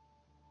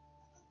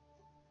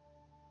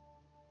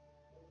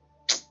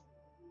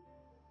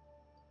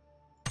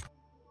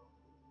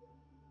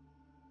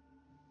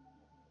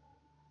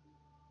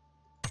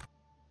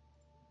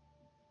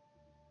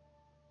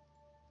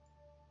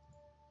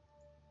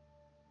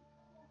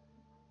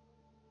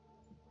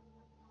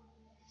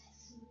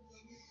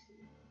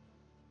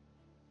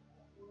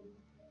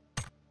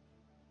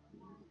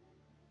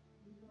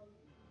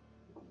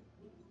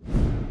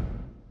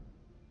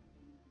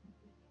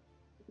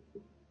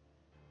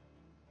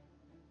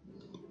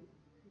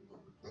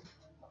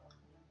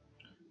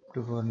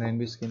 टू 49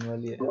 भी स्किन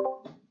वाली है।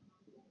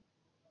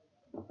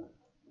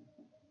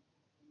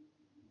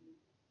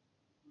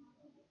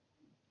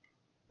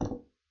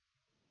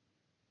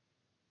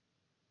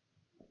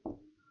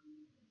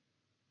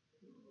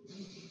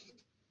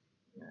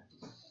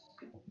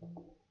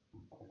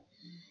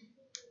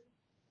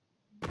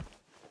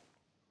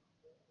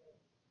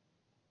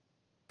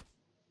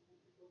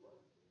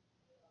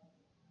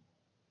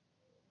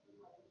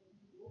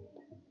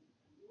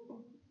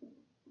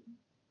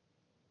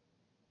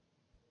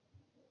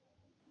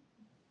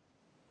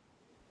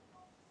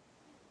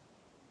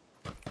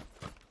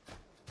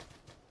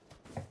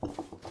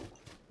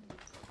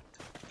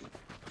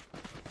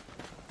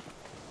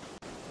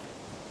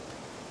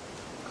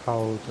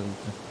 खाओ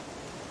चलते।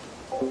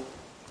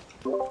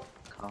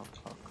 खाओ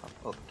खाओ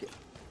खाओ। ओके।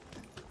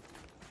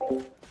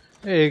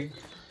 एक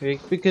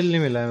एक भी किल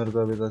नहीं मिला है मेरे को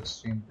अभी तक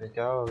स्ट्रीम पे।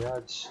 क्या हो गया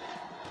आज?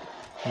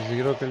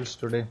 0 किल्स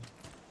टुडे।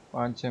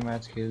 5-6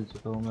 मैच खेल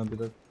चुका हूँ मैं अभी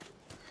तक,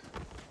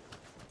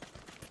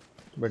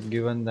 बट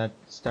गिवन दैट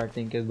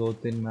स्टार्टिंग के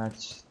 2-3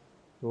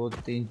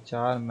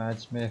 4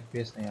 मैच में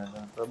FPS नहीं आ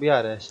रहा, तो अभी आ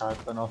रहा है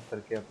शार्पन ऑफ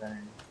करके अपना।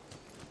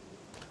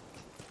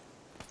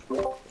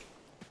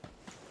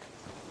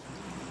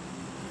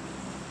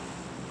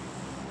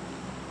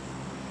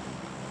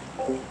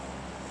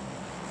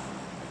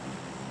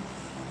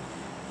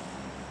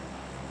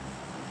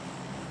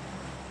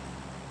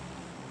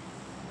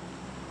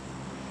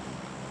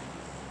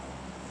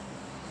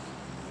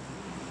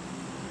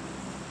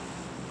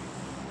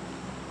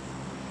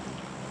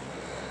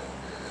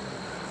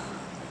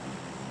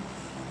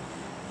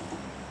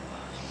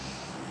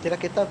 तेरा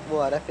कितना वो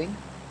आ रहा है पिंग?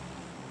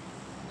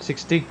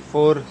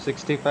 64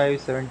 65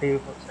 70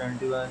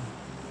 71।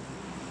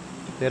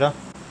 तेरा?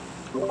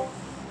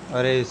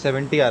 अरे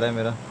 70 आ रहा है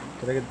मेरा।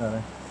 तेरा कितना आ रहा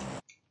है?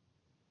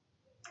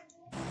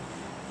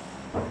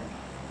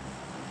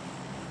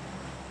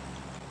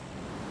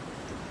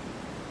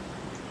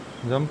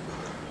 जंप।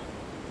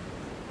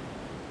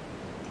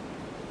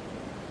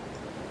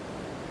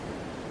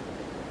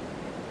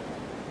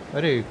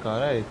 अरे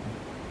कारा है इतना।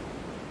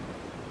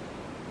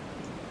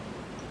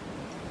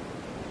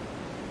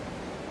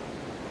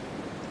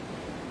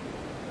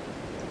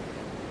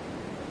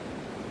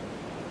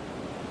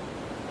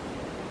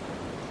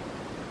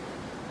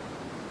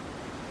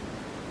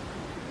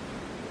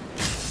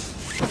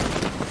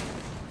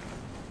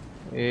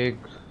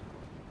 एक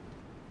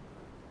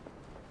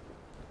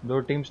 2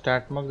 टीम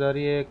स्टार्ट मक जा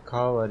रही है, एक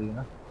खाओ आ रही है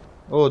ना।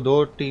 ओ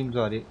 2 टीम्स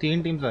आ रही है,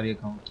 3 टीम्स आ रही है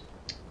खाओ।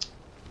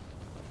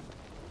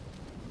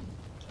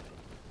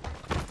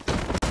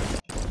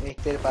 एक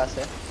तेरे पास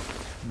है।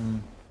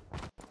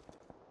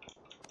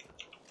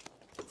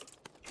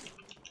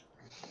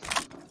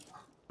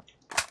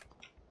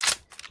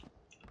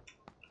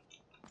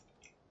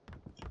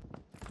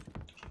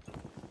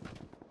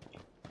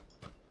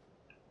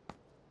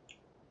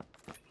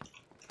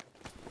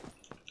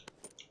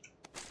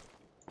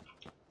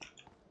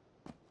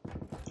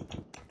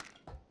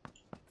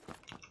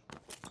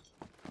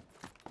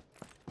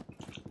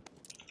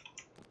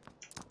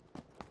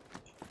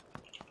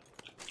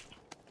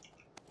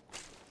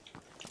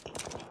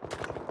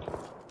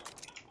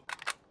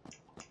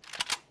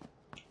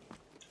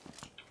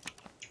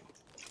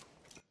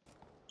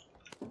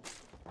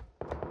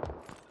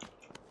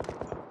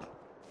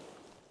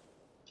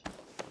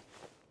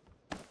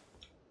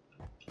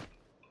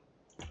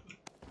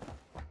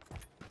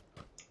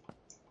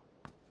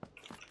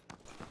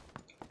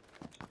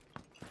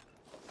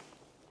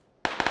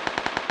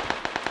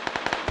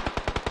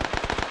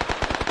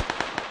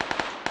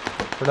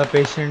 थोड़ा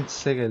पेशेंस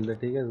से खेलते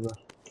ठीक है इस बार।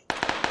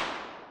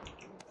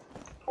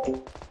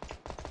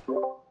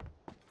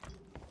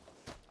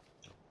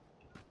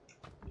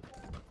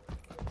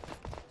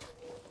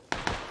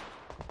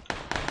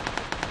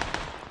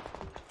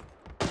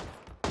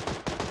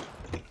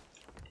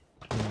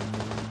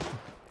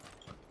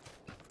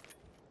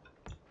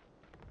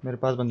 मेरे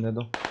पास बंदे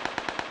दो।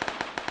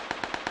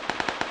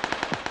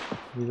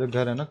 ये जो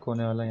घर है ना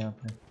कोने वाला यहाँ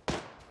पे।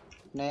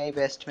 नहीं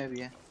वेस्ट में भी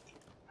है।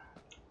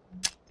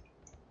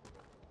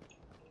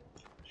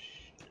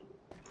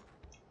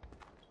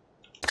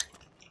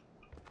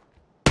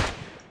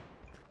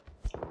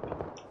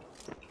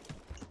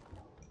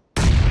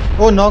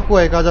 ओ नॉक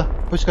हुआ एक, आजा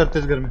पुश करते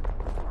इस घर में।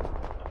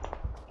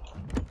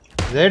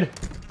 जेड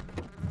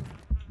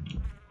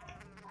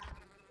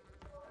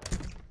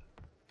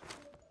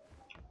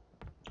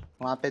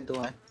वहाँ पे 2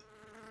 है।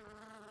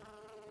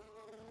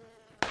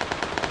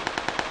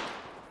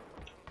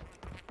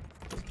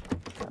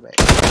 अबे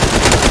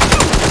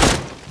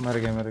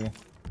मर गए।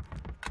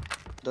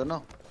 दोनों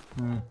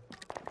हम्म।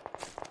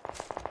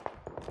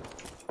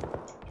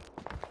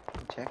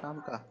 अच्छा काम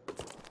का।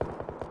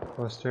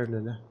 फर्स्ट एड ले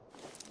ले।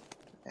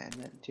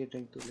 एनर्जी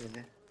ड्रिंक तू ले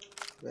ले,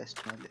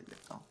 वेस्ट में ले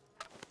लेता हूँ।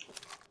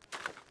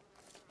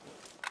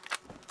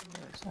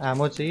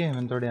 एमो चाहिए,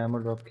 मैंने थोड़ी एमो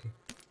ड्रॉप की।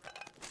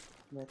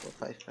 मेरे को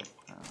 5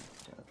 हाँ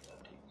चलो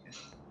ठीक है।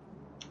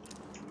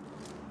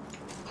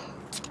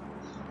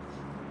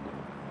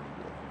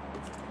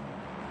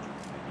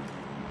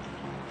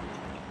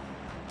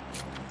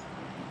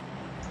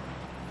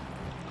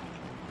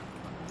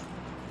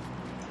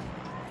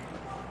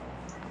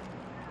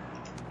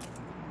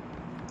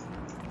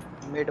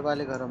 मिड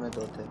वाले घरों में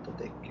 2 थे तो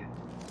देख के।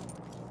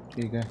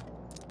 ठीक है।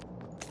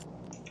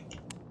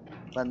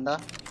 बंदा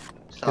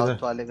किधर?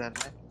 साउथ वाले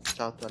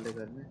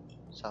घर में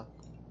साउथ।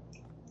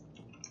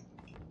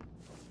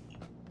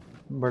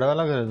 बड़ा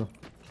वाला घर है तो।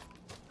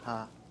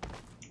 हाँ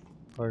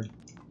और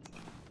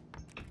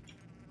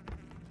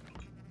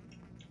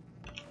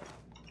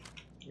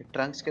ये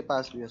ट्रंक्स के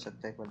पास भी हो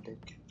सकता है, एक बार देख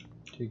के।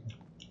 ठीक है।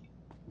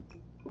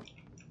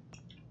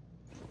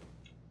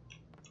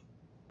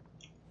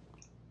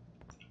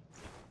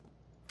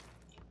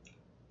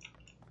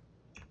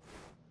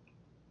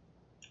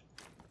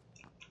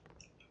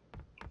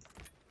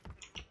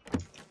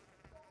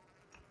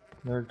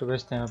 रेड तो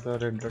बेस्ट है यहाँ पे, और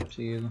रेड डॉट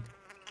चाहिए तो।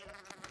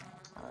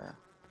 आया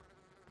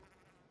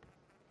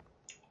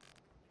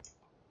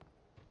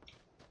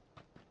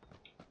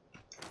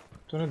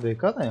तूने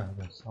देखा था यहाँ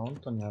पे? साउंड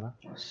तो नहीं आ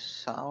रहा।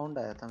 साउंड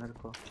आया था मेरे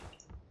को।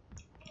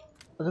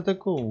 अच्छा तेरे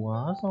को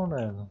वहाँ साउंड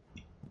आया था।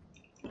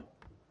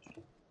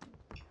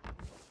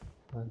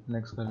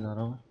 नेक्स्ट कर जा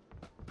रहा हूँ मैं।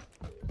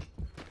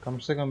 कम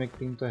से कम एक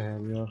टीम तो है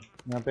अभी। और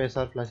यहाँ पे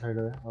एसआर फ्लैश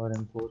हाइडर है और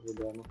M4 भी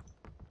डालो।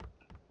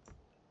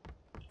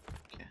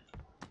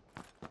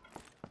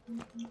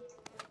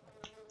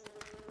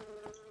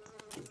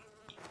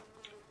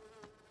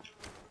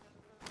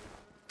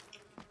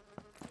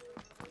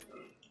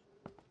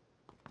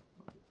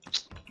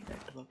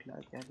 नेटवर्क ला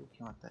क्या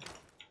क्यों आता है?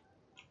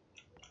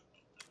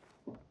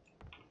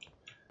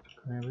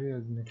 कहाँ भाई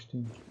आज नेक्स्ट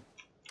टीम?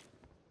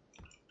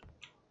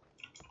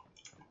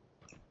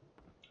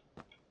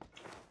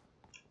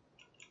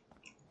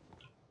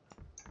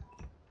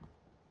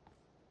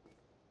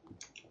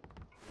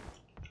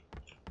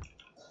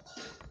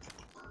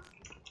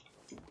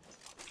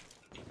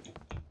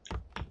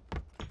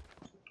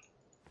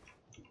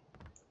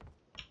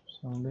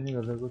 साउंड ही नहीं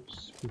कर रहा,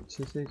 कुछ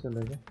पीछे से ही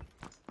चला गया।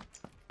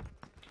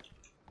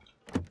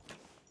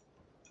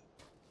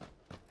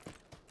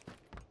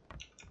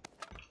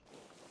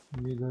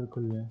 ये घर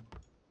खुल गया।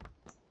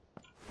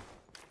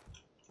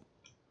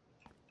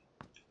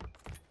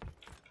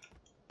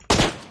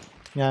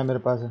 यहाँ मेरे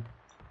पास है।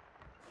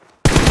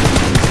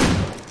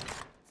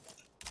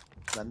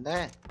 बंदा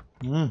है।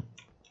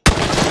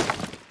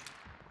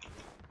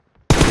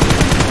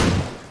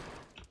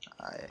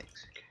 आया एक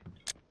सेकंड।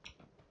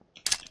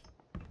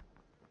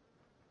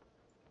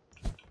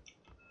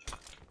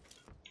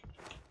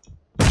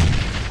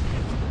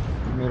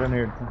 मेरा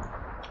नेट था।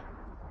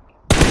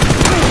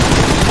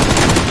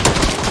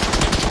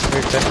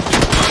 नेट है।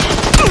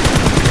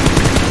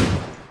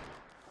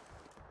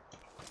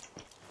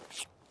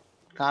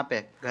 कहाँ पे?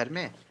 घर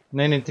में?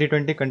 नहीं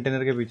 320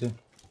 कंटेनर के पीछे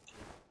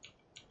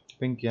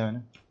पिंक किया मैंने।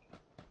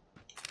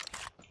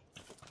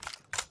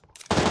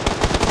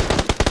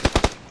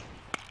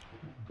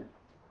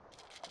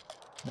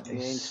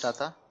 ये इंस्टा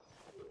था।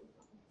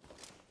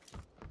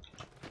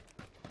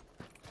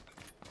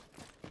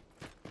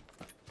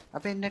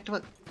 अबे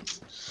नेटवर्क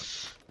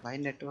भाई,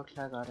 नेटवर्क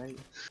लैग आ रहा है।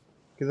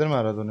 किधर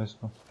मारा तूने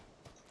इसको?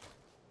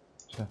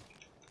 अच्छा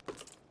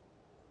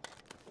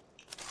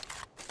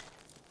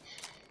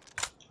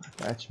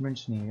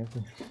अटैचमेंट्स नहीं है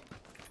कोई।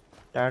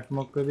 टैट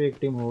मॉक पे भी एक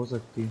टीम हो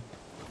सकती है।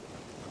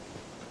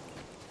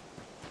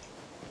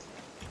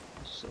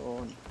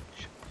 सोन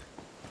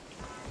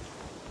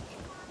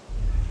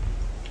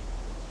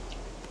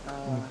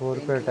 4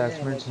 पे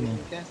अटैचमेंट्स नहीं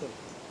है।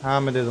 हाँ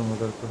मैं दे दूंगा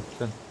तेरे को,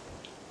 चल।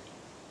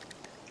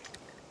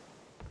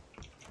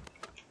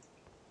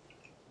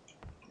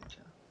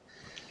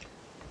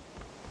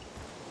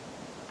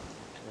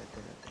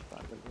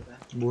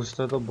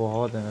 बूस्टर तो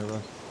बहुत है मेरे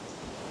पास,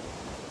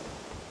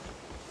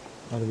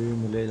 और भी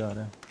मिले जा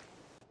रहे हैं।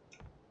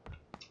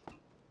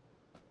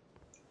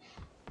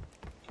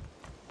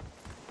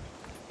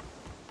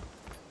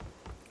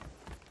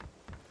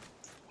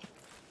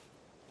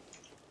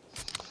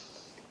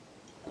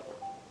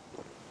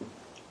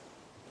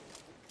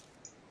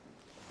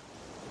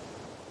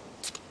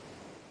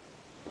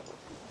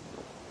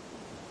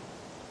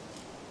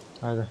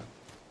 आ जा,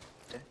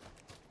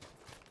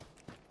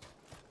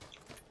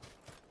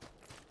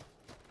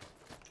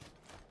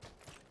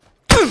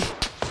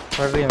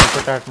 पड़ रही है मेरे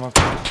को टैट मार्क।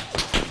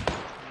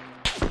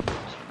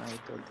 सुनाई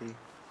तो दी।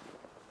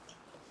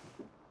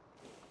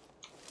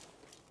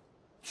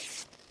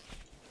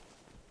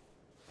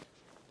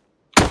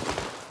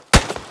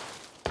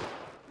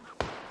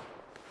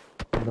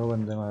 दो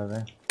बंदे मार रहे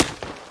हैं।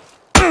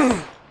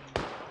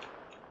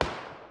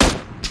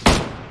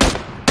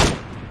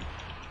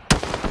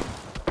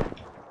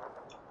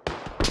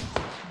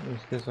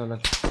 इसके साला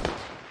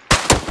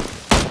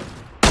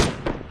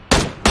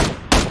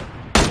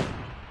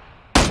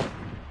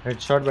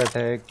हेडशॉट बैठा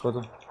है एक को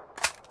तो,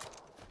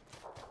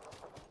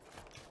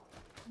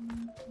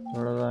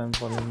 थोड़ा सा आई एम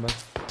फॉलोइंग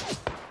बस।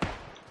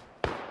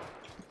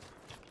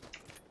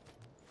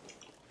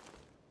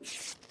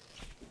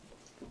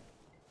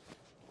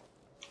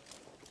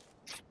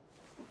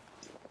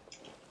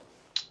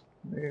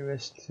 मेरे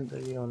वेस्ट से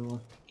गई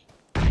ऑलमोस्ट।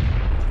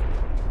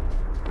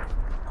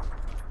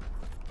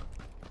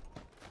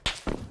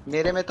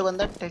 मेरे में तो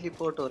बंदा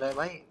टेलीपोर्ट हो रहा है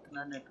भाई,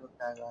 इतना नेटवर्क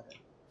लैग आ रहा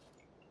है।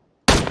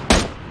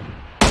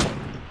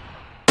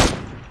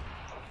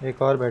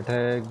 एक और बैठा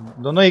है,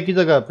 दोनों एक ही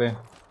जगह पे।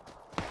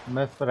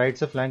 मैं राइट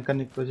से फ्लैंक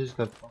करने की कोशिश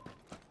करता हूँ।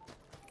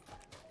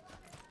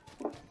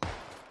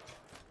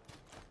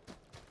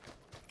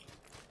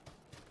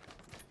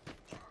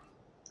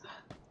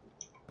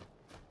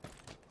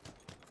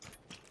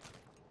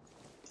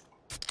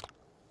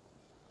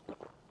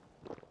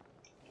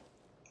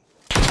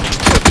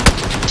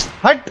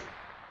 हट,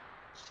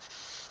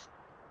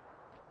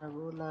 मैं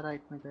बोला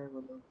राइट में गए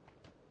बोलो।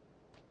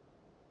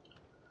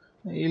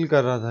 हील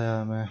कर रहा था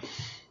यार मैं।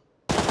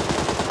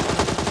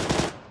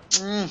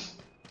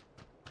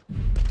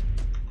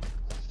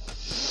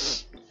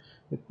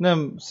 इतने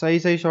सही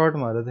सही शॉट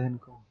मारे थे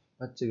इनको,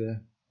 बच गए।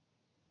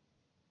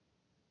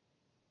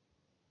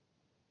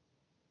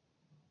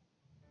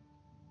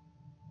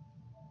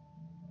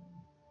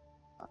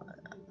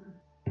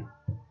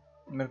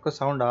 मेरे को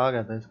साउंड आ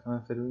गया था इसका, मैं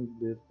फिर भी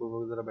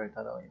बेवकूफ जरा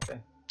बैठा था वहीं पे।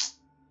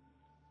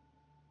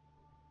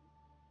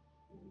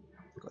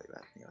 कोई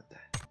बात नहीं होता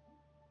है।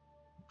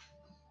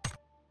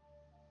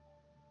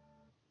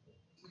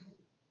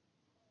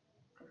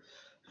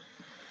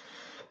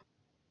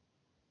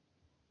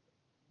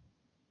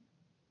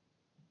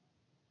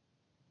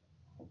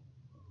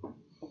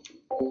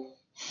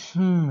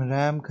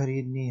 रैम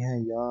खरीदनी है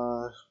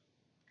यार,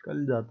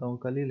 कल जाता हूँ,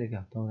 कल ही लेके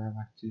आता हूँ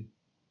रैम एक्चुअली।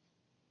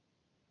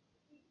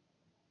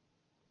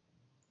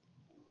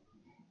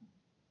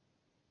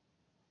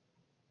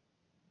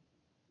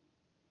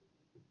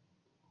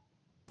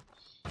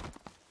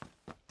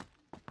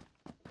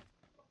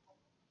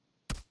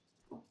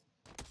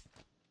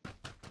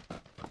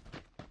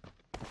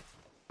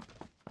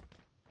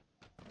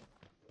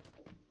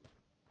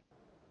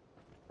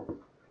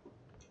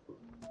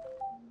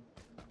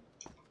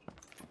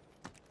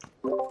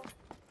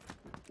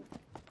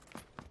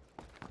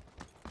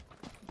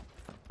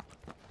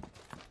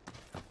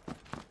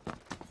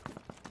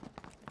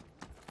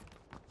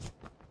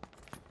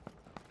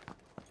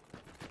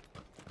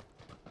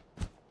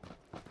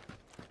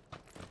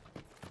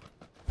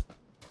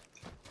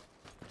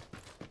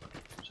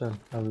 चल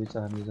अभी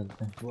चार्ज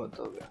चलते हैं, बहुत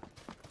हो गया।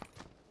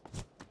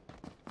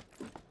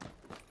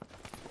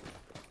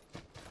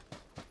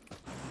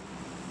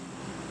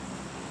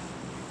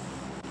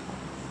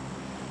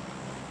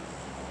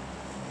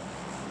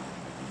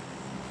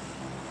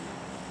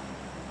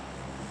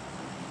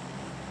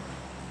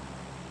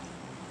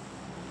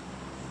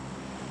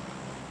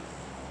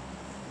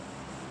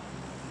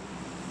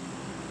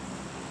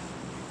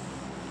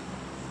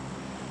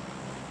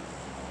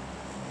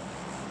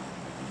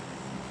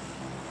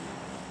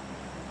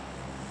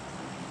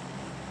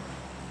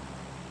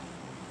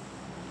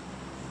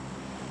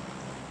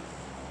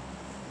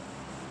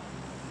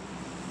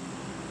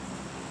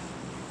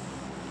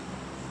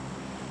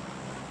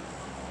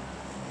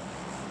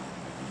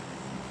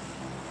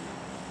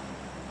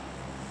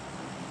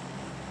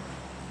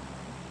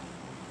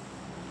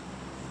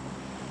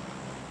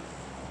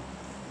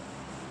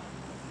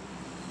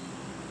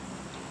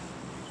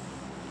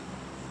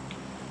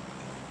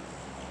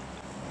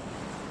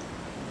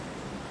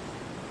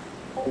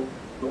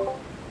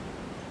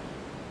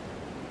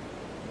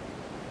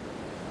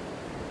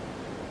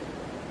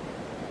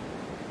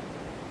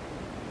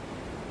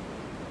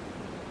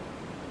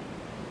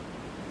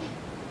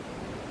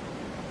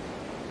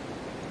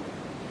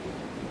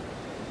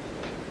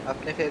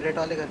 अपने फेवरेट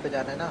वाले घर पे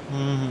जाना है ना।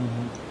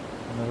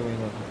 मेरे वही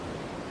था।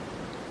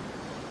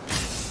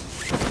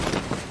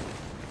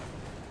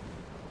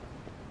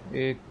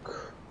 एक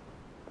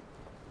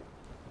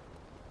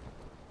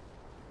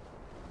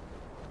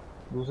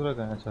दूसरा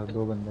कहाँ है? अच्छा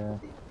दो बंदे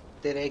हैं।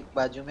 तेरे एक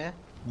बाजू में है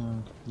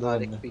दो और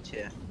बंदे। एक पीछे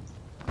है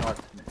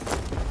नॉर्थ में।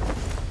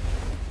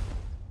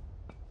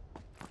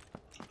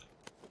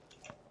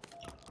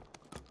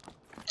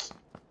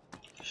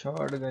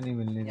 शॉट गन ही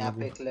मिलनी थी यहाँ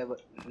अभी। पे एक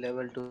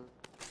लेवल 2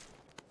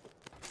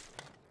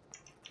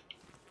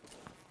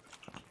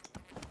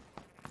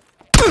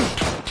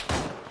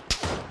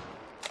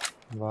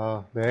 वाह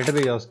बैठ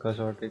भी गया उसका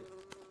शॉट एक।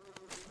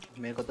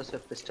 मेरे को तो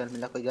सिर्फ पिस्टल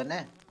मिला। कोई गन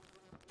है?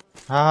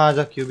 हाँ हाँ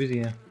आजा क्यूबीजी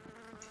है।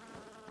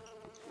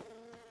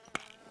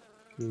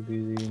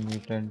 क्यूबीजी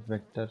म्यूटेंट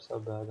वेक्टर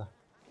सब आजा।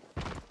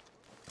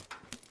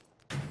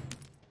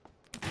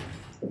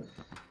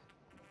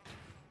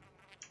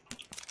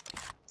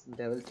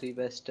 लेवल 3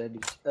 वेस्ट है,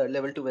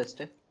 लेवल 2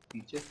 वेस्ट है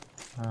पीछे।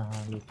 हाँ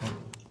हाँ लेता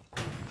हूँ।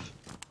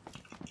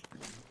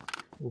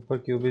 ऊपर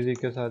क्यूबीजी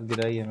के साथ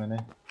गिराई है मैंने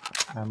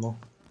एमो।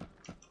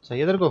 सही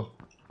है तेरे को?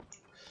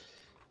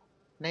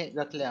 नहीं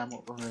रख ले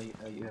आमो।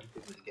 यूएमपी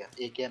मिल गया।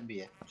 एकेएम भी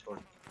है छोड़।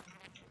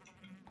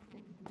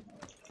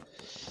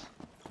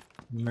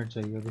 मिनट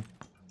चाहिए अभी।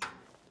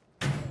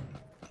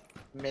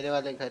 मेरे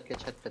वाले घर के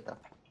छत पे था।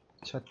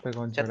 छत पे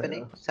कौन छत पे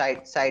चढ़ेगा? नहीं,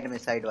 साइड में,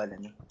 साइड वाले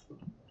में।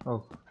 ओह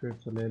फिर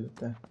तो ले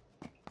लेते हैं।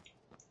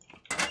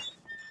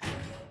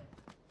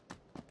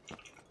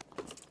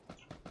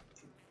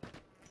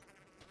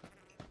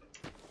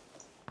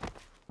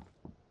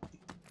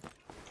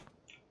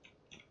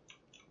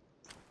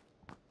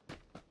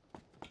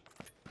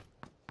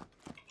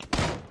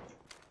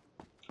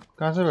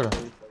 कहाँ से बड़ा?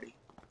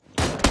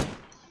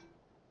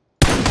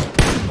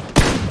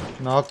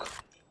 नॉक।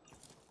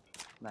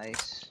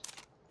 नाइस।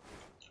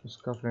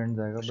 उसका फ्रेंड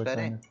जाएगा कुछ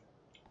करें? बचाने।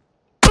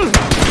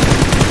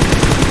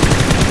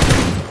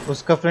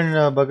 उसका फ्रेंड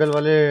बगल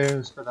वाले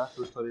उस पे था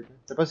टू स्टोरी पे।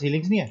 तेरे पास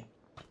हीलिंग्स नहीं है?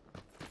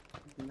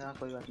 ना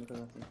कोई बात नहीं, कोई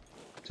बात नहीं।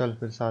 चल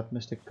फिर साथ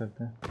में स्टिक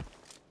करते हैं।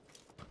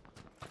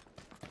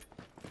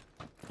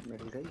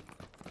 मिल गई।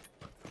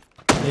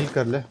 हील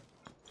कर ले।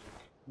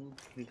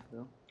 हील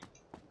करो।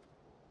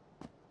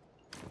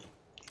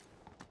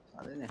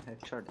 अरे ने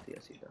हेडशॉट दिया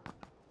सीधा।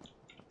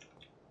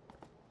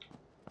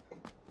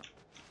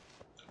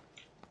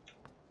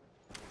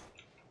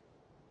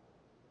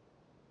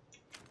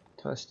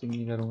 थ्रस्टिंग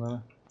नहीं करूंगा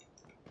मैं।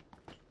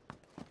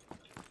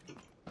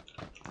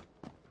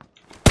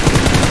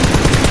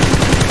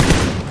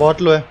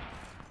 बहुत लो है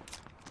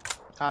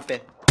कहाँ पे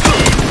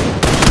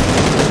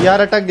यार,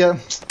 अटक गया।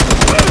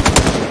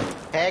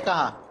 है?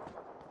 कहाँ?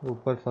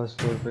 ऊपर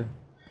फर्स्ट फ्लोर पे।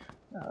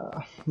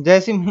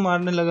 जैसे ही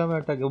मारने लगा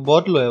मैं अटक गया।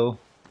 बहुत लो है वो।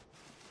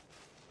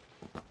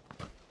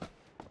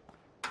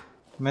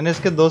 मैंने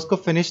इसके दोस्त को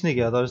फिनिश नहीं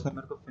किया था और उसने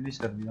मेरे को फिनिश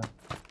कर दिया।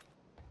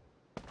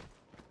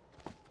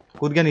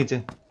 कूद गया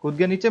नीचे, कूद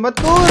गया नीचे। मत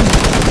कूद।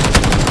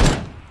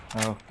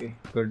 Okay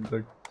good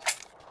good.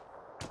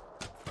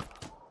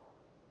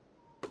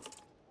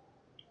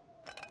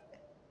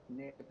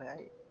 नेट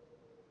भाई,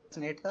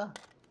 नेट था।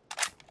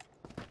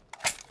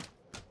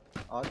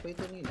 और कोई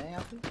तो नहीं ना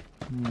यहाँ पे?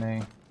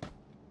 नहीं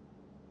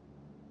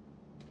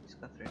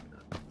इसका फ्रेंड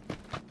था,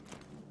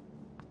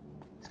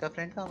 इसका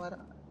फ्रेंड था हमारा।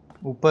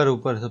 ऊपर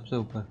ऊपर सबसे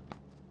ऊपर।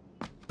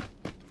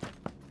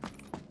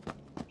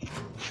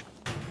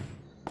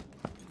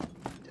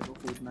 देखो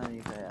कूदना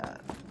नहीं था यार।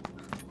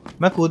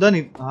 मैं कूदा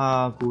नहीं।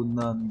 हाँ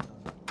कूदना नहीं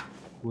था,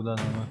 कूदा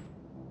था मैं।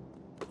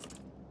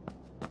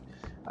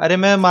 अरे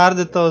मैं मार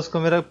देता उसको।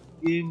 मेरा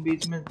गेम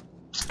बीच में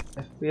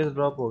एफपीएस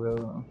ड्रॉप हो गया।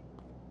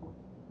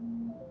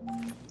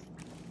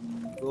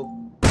 तो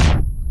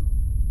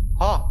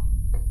हाँ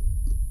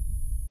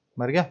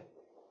मर गया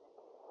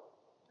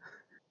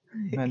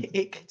मैं।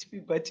 एक एचपी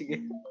बच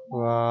गया।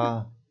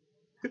 वाह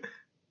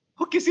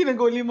वो किसी ने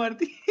गोली मार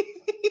दी।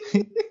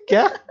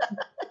 क्या?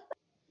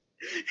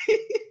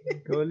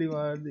 गोली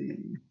मार दी।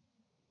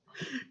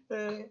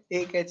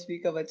 एक एचपी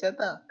का बचा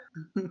था।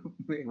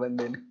 एक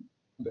बंदे ने।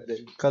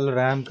 कल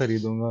रैम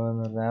खरीदूंगा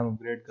मैं रैम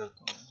अपग्रेड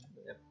करता हूँ।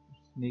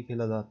 नहीं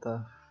खेला जाता।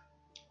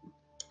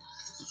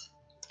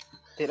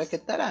 तेरा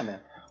कितना रैम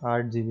है?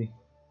 8 GB।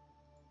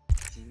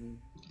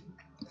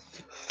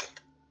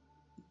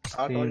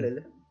 8 और ले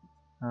ले।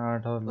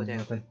 8 और हो लूंगा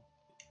जाएगा फिर।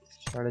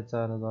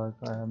 4,500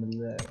 का है, मिल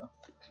जाएगा।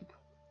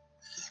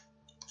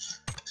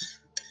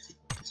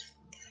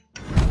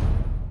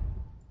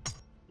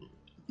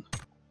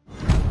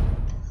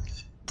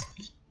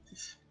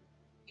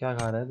 क्या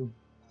खा रहा है तू?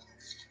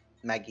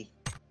 मैगी।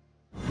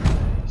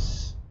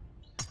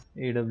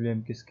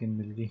 AWM की स्किन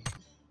मिल गई।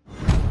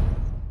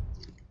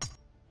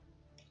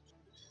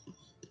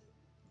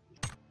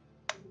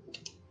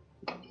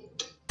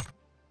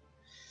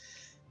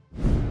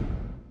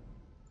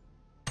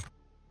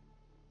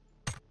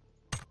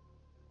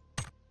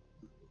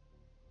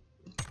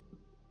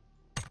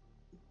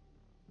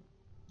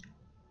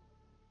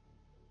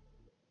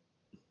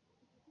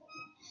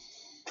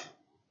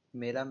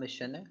 मेरा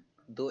मिशन है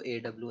 2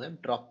 AWM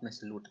ड्रॉप में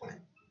से लूटना है।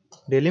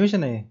 डेली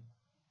मिशन है ये?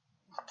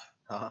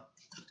 हाँ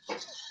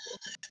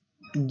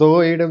 2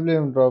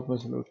 AWM ड्रॉप में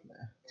से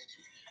लूटना है।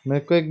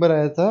 मेरे को एक बार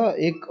आया था,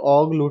 एक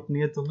ऑग लूटनी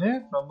है तुम्हें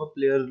फ्रॉम अ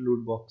प्लेयर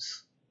लूट बॉक्स।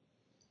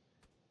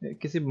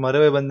 किसी मरे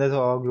हुए बंदे से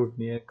आग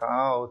लूटनी है,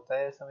 कहाँ होता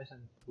है ऐसा मिशन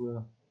पूरा?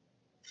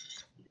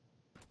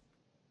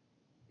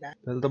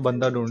 पहले तो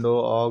बंदा ढूंढो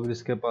आग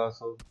जिसके पास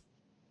हो,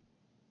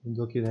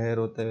 जो कि रेयर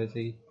होता है वैसे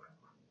ही।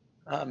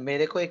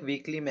 मेरे को एक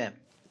वीकली में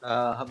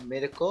हम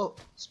मेरे को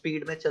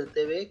स्पीड में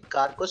चलते हुए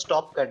कार को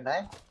स्टॉप करना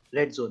है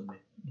रेड जोन में।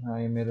 हाँ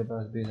ये मेरे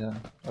पास भी है,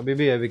 अभी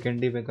भी है,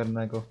 वीकेंड पे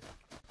करना है को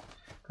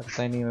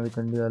करता ही नहीं मैं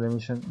वीकेंड वाले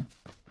मिशन।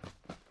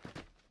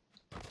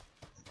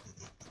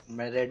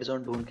 मैं रेड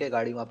जोन ढूंढ के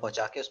गाड़ी वहां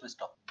पहुंचा के उसमें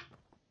स्टॉप।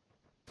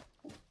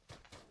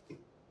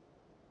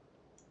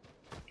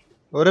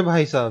 अरे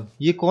भाई साहब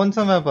ये कौन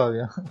सा मैप आ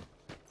गया?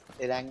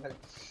 एंगल।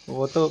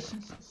 वो तो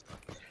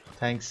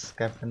थैंक्स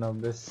कैप्टन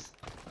ऑब्वियस।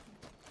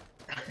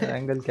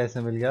 एंगल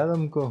कैसे मिल गया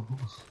तुमको?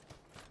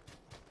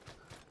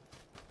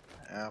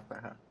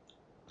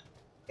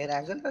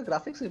 एंगल का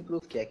ग्राफिक्स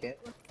इंप्रूव किया क्या?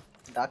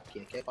 डार्क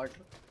किया क्या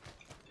क्वार्टर?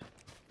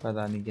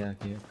 पता नहीं क्या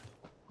किया,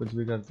 कुछ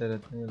भी करते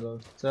रहते हैं ये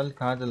लोग। चल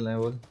कहाँ चल रहे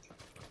हैं बोल।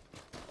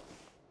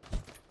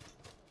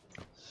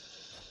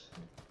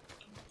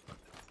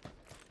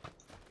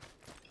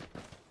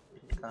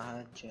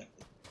 कहाँ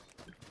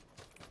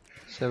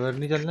सेवर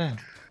नहीं चल रहे हैं?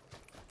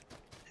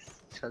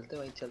 चलते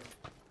वहीं चल,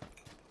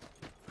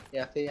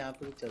 या फिर यहाँ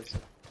पे भी चल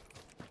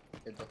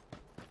सकते तो।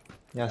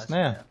 यासना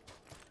या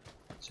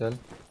चल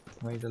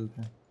वहीं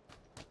चलते हैं।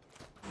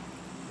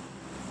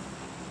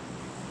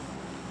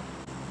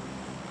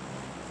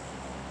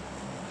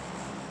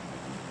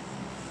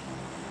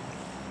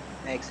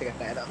 मैं एक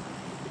सेकंड आया था।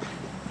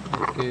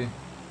 ओके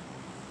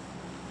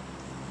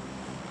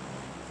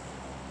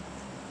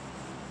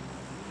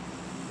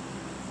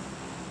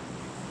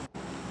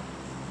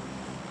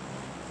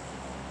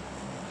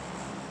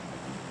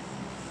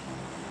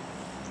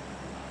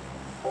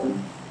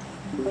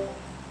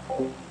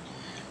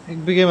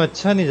एक भी गेम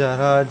अच्छा नहीं जा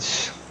रहा आज,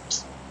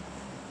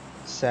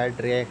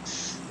 सैड रिएक्ट्स।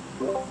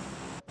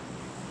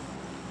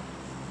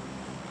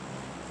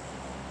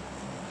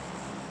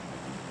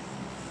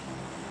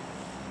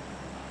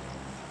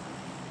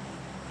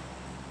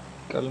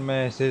 कल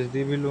मैं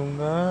SSD भी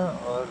लूंगा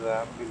और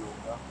रैम भी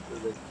लूंगा, तो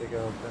देखते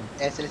क्या होता है।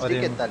 और एसएसडी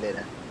ये कितना ले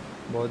रहा है?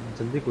 बहुत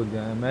जल्दी कूद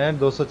गया है, मैं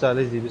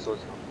 240 GB सोच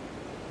रहा हूँ।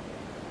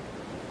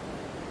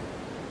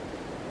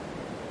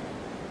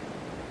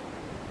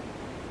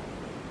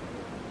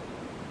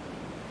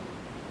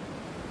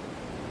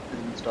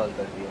 इंस्टॉल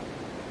कर दिया।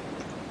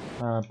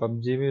 हाँ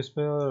PUBG भी उस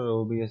पे और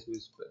OBS भी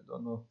उस पे,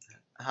 दोनों।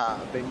 हाँ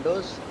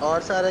विंडोज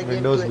और सारा गेम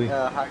विंडोज तो भी।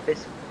 Hard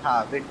disk.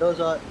 हाँ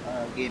विंडोज और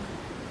गेम,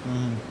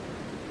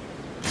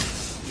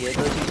 ये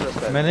दो चीज बस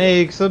कर मैंने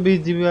दिया।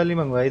 120 GB वाली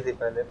मंगवाई थी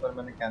पहले, पर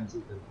मैंने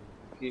कैंसिल कर दी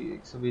क्योंकि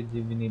 120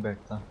 GB नहीं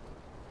बैठता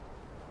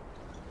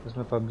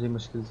उसमें। PUBG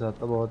मुश्किल से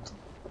आता बहुत,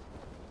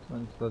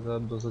 मैंने सोचा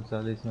अब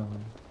 240 में होगा।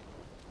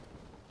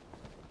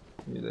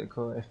 ये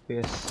देखो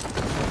FPS,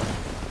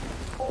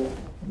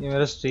 ये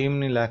मेरा स्ट्रीम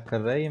नहीं लैग कर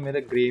रहा है, ये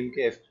मेरे गेम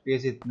के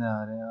FPS इतने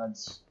आ रहे हैं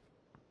आज।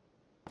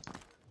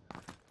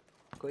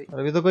 कोई और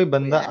अभी तो कोई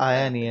बंदा hack था आया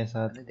यहाँ नहीं पे? है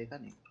साथ। मैंने देखा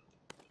नहीं।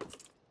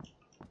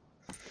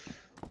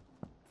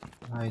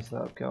 भाई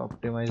साहब क्या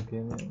ऑप्टिमाइज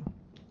गेम है।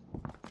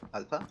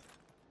 अल्फा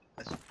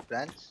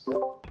फ्रांस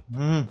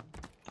हम्म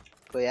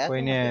कोई आया था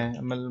कोई नहीं यहाँ पे?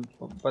 है,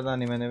 मतलब पता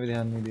नहीं, मैंने भी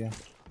ध्यान नहीं दिया।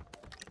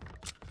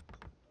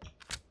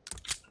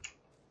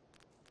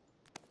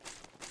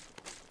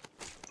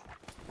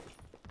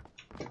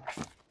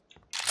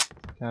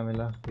 क्या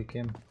मिला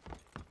पीकेम?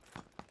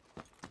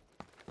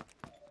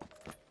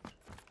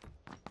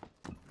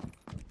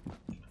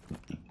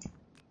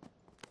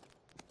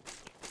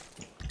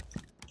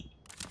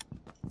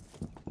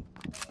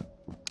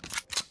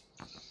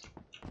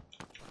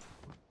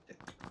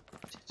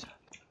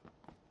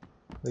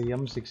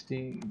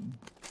 M16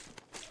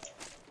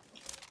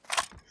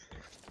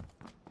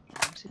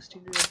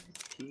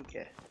 ठीक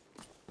है।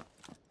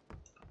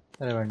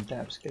 अरे वन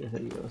टैप्स के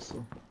सही है उसको।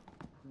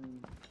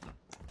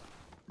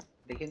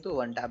 लेकिन तो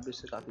वन टैप भी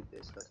उससे काफी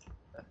तेज कर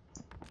सकता है।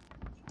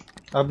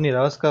 अब नहीं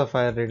रहा उसका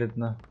फायर रेट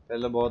इतना,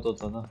 पहले बहुत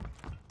होता था।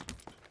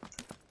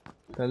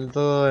 पहले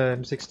तो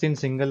M16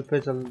 सिंगल पे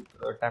चल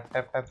टैप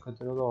टैप टैप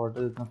करते रहो तो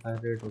ऑटो इतना फायर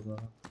रेट होता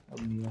था, अब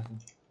नहीं है।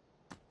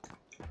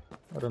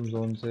 और हम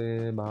जोन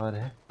से बाहर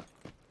है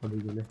थोड़ी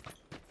के लिए,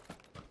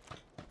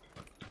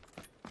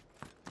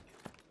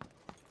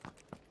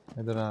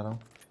 इधर आ रहा हूँ।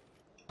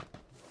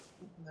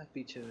 मैं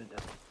पीछे में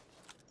जा।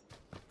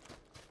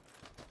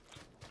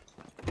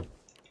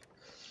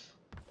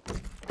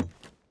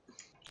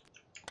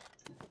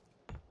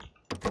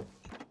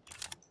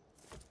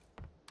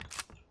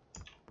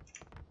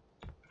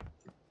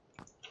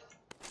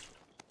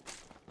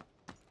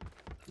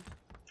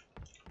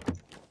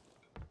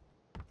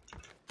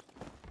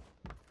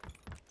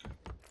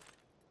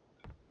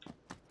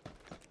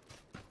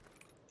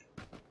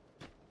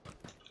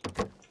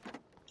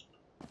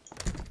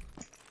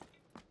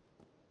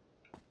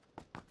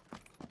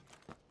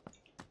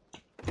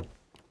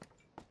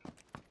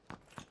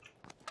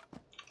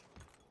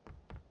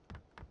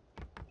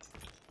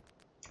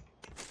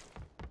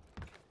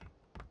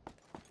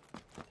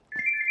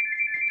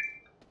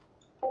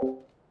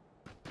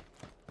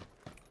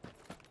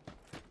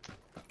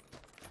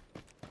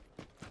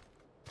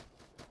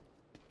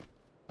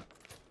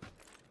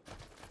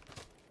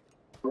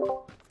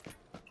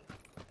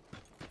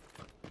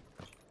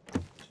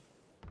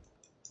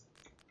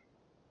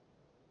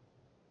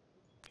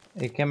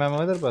 एक क्या मैम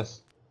है तेरे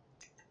पास?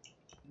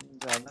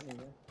 ज्यादा नहीं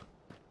है।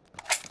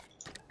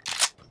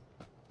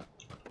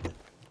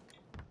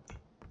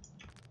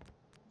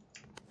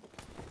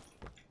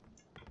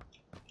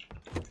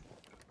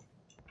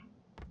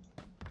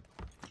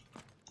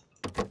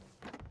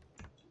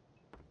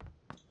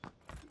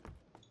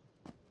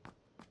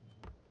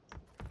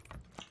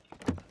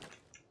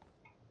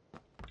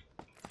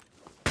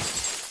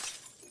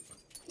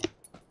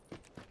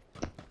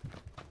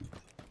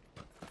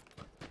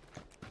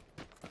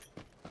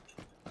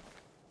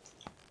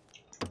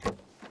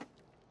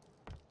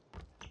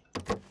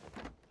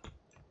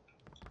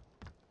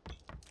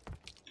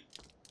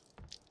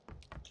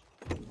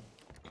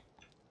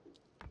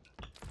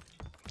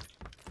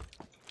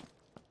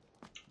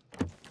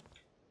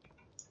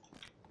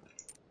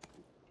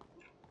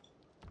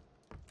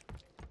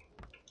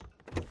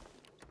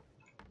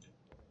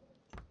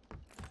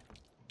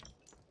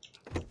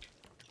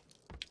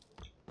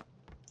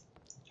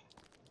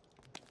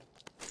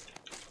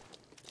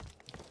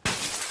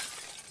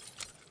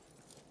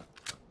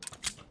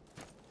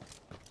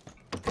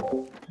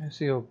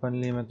 ऐसे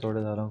ओपनली मैं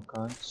तोड़े जा रहा हूँ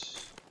कांच।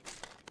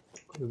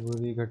 कोई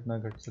बुरी घटना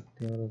घट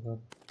सकती है मेरे साथ।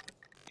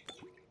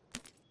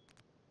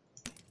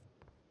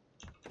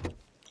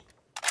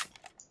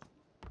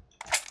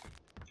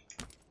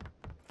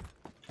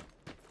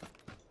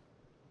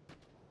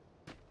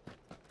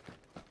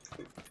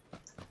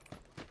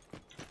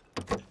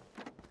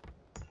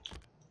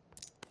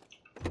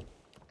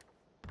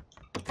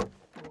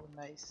 ओ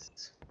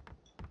नाइस।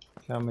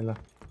 क्या मिला?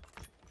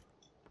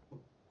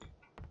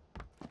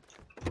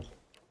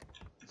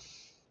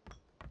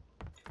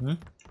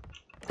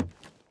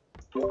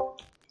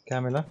 क्या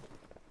मिला?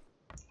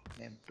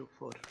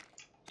 M24।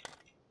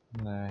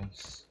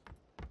 नाइस।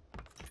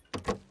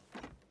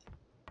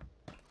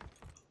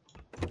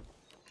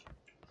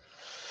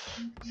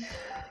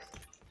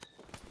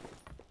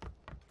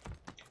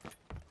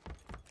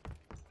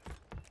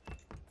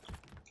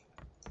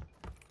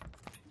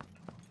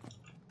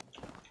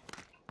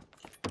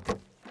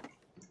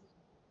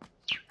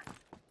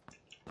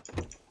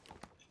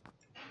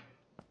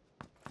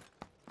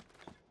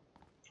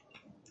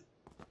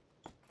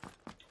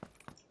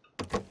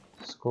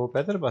 स्कोप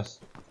है तेरे पास?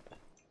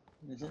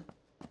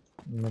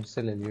 मेरे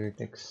से ले लियो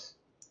टेक्स।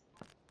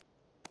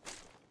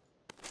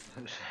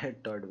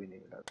 रेड डॉट भी नहीं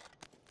मिला।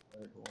 I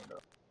don't know।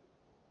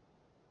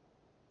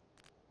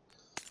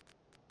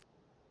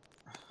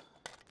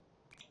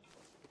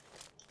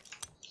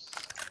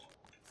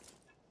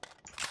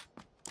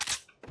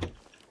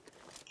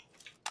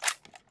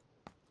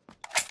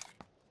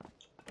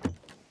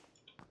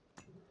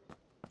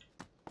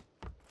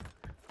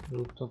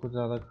 लूट तो कुछ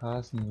ज्यादा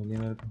खास नहीं मिली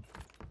मेरे को।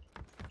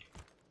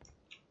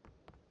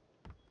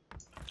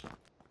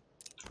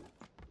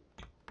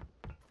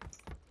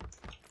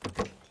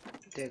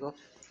 देखो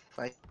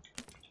 5।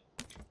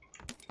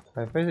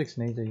 556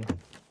 नहीं चाहिए।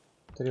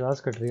 तेरी आवाज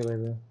कट रही है भाई।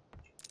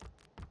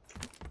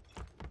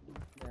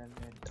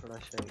 मैं थोड़ा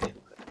सा इशू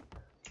कर।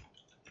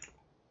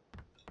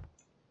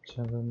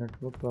 अच्छा तो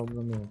नेटवर्क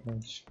प्रॉब्लम ही होता है।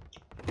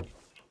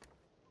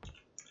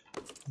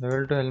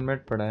 लेवल 2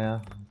 हेलमेट पड़ा है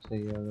यहाँ।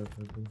 सही है अगर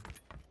तो।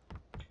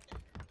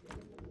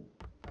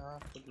 हाँ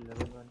खुद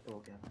लेवल 1 तो हो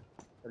गया ना।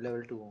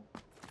 लेवल 2 हूँ।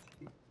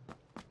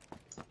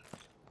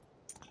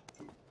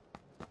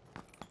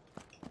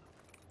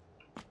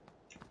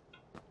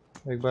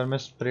 एक बार मैं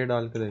स्प्रे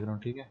डाल के देख रहा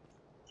हूँ, ठीक है?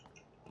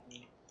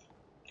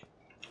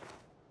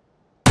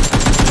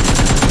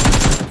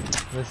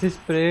 वैसे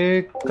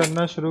स्प्रे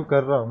करना शुरू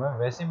कर रहा हूँ मैं,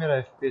 वैसे ही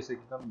मेरा FPS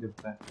एकदम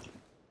गिरता है।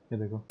 ये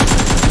देखो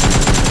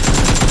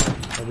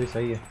अभी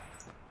सही है।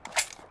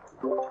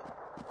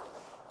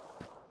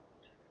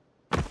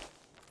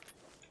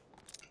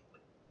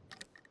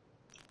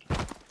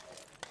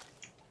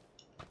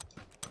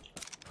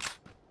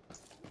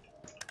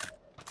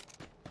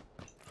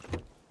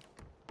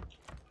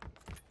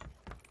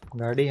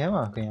 गाड़ी है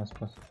वहाँ कहीं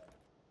आसपास?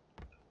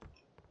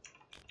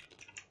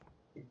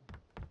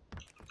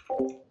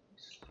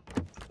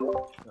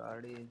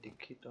 गाड़ी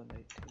दिखी तो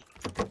नहीं थी।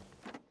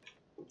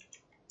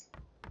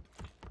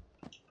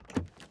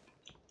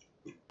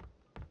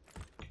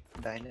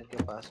 डाइनर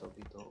के पास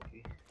होगी तो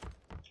होगी।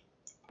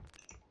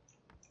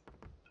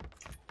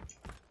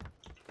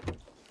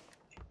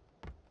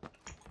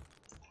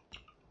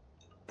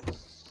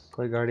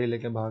 कोई गाड़ी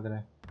लेके भाग रहा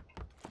है।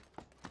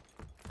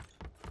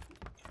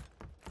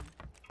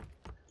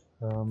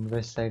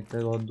 वेस्ट साइड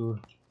पे बहुत दूर।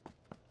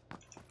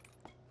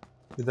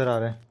 इधर आ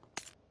रहा है।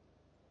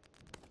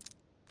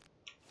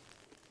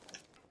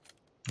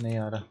 नहीं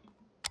आ रहा।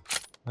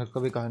 मेरे को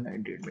भी कहा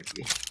 98 मिनट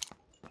की।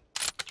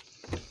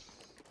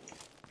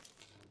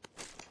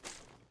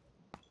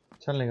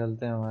 चल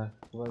निकलते हैं, हमारे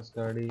पास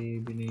गाड़ी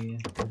भी नहीं है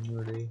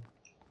बड़ी।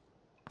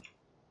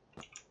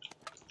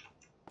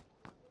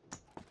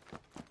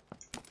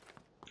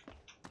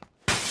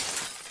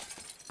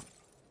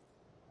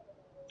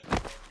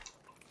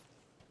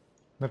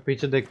 मैं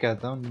पीछे देख के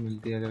आता हूँ,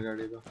 मिलती है अगर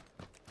गाड़ी तो।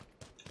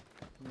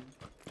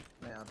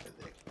 मैं यहाँ पे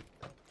देख।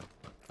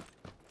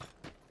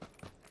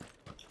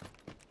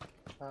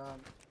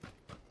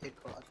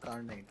 एक और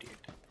कार 98।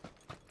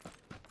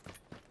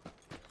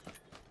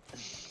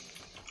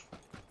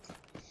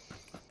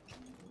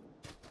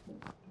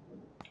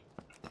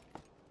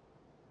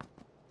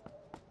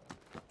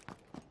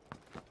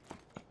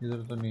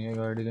 इधर तो नहीं है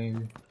गाड़ी कहीं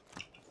भी।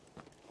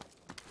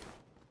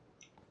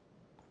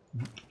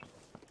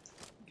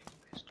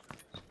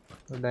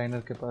 तो डाइनर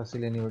के पास ही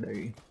लेनी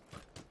पड़ेगी।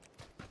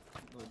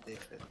 वो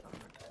देख लेता हूँ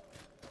मैं।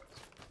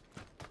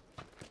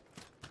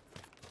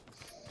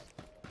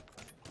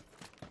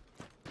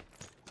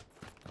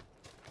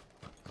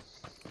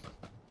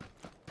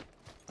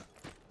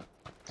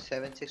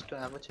 762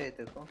 एमो चाहिए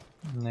तेरे को?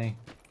 नहीं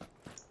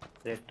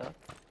रेड डॉट?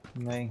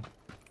 नहीं,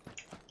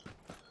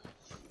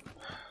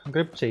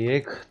 ग्रिप चाहिए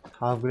एक,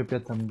 हाफ ग्रिप या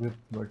थंब ग्रिप।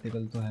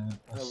 वर्टिकल तो है मेरे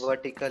पास।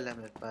 वर्टिकल है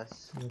मेरे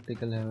पास।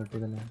 वर्टिकल है,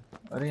 वर्टिकल है।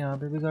 अरे यहाँ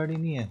पे भी गाड़ी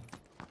नहीं है।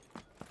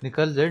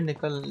 निकल जेड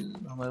निकल,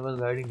 हमारे पास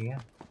गाड़ी नहीं है।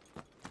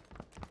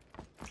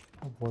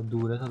 बहुत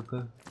दूर है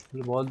सर्कल,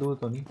 ये बहुत दूर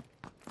तो नहीं।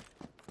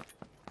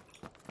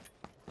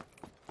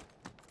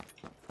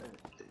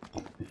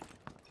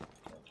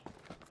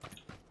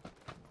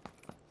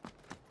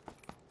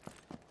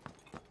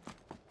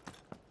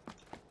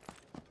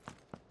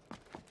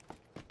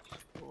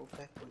 स्कोप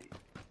है कोई?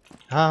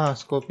 हाँ हाँ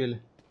स्कोप ये ले।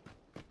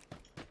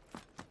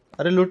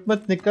 अरे लूट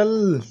मत,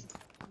 निकल।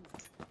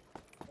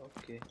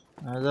 ओके।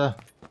 आजा।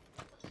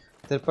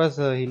 तेरे पास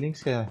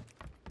हीलिंग्स क्या है?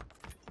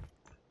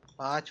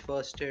 5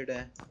 फर्स्ट एड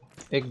है।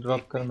 एक ड्रॉप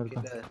एक कर पेन मेरे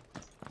को। किलर।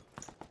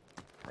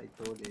 भाई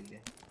 2 ले ले।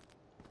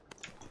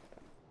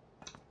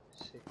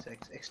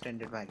 6x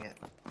एक्सटेंडेड बैग है।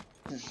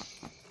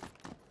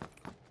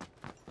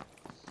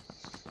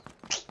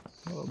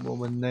 वो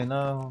बंदे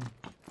ना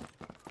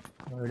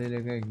गाड़ी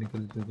लेके एक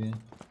निकल चुके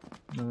हैं,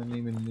 हमें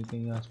नहीं मिल रही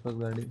कहीं आसपास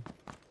गाड़ी।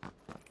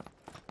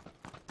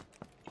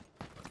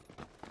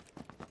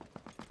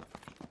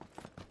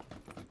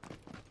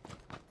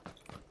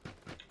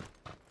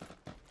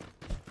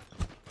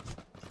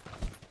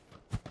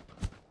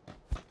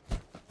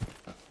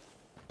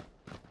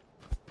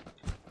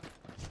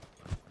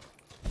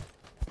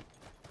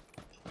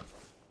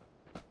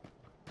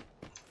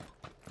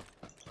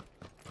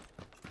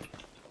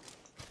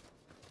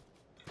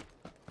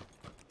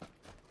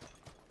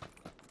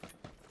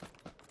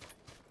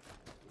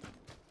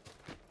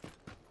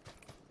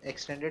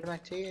 एक्सटेंडेड बैग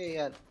चाहिए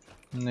यार?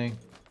 नहीं,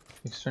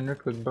 एक्सटेंडेड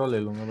क्विक ड्रॉ ले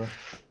लूंगा बस।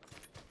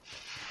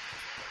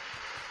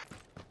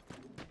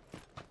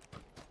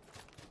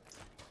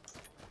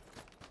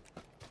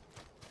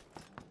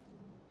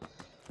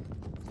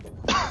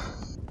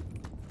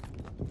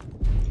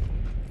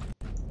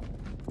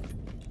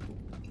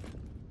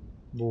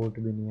 बोट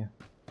भी नहीं है।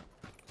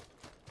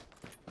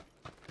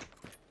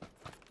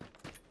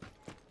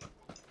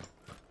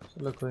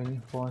 चलो कोई नहीं,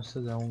 पहुंच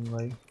तो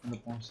जाऊंगा ही, मैं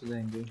पहुंच तो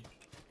जाएंगे।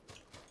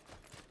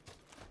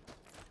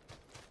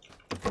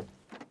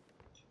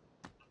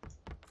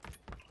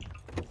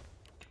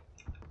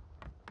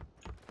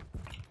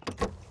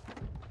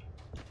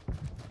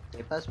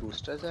 तेरे पास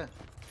बूस्टर्स है?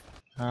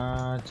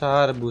 हाँ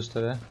 4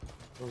 बूस्टर है।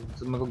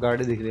 तो मेरे को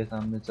गाड़ी दिख रही है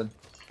सामने, चल।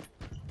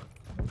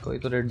 कोई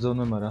तो रेड जोन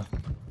में मरा।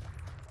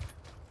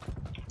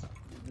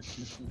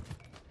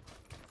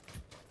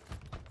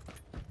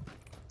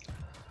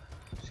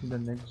 सीधा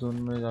नेक्स्ट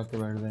जोन में जाके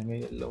बैठ जाएंगे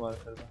येलो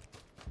मार्कर का।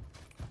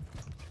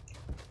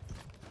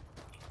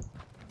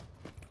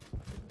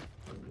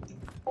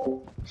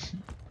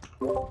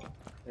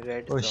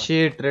 रेड ओ जोन।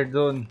 Shit, red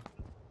zone.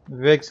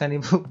 विवेक सैनी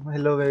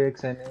हेलो विवेक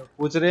सैनी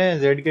पूछ रहे हैं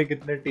जेड के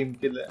कितने टीम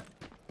किल है।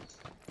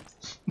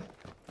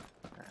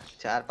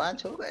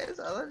 4-5 हो गए,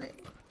 ज्यादा नहीं।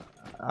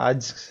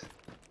 आज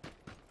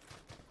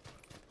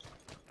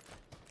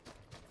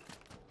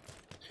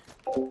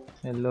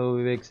हेलो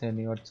विवेक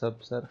सैनी, व्हाट्सअप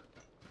सर।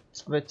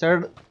 इस पे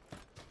चढ़।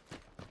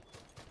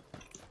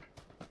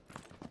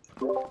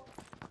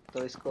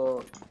 तो इसको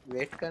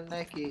वेट करना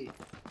है कि?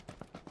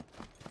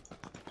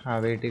 हाँ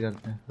वेट ही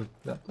करते हैं, रुक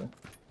जाते हैं।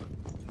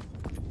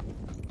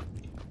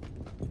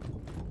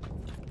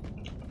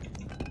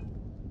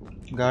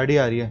 गाड़ी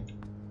आ रही है।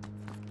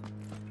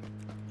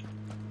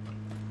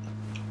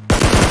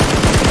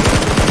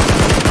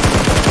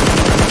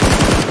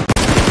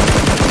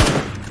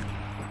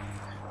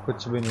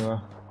 कुछ भी नहीं हुआ।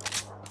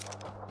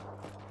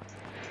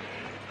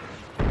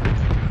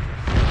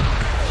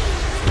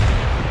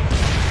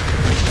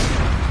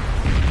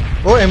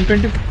 वो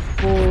M24।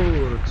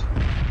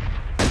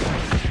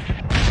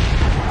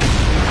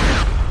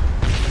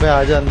 बे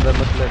आजा अंदर,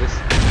 मतलब इस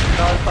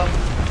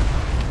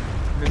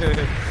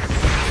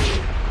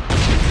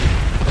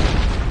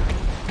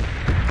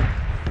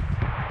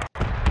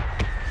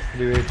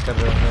वेट कर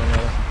रहे हैं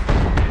हमारा।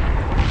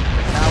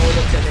 ना वो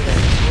लोग चले गए,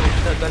 वो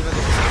सर्कल में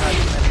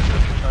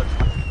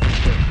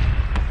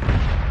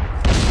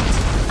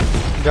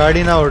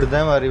गाड़ी ना उड़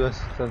जाए हमारी बस,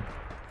 चल।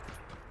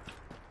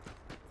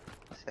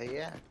 सही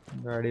है।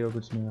 गाड़ी को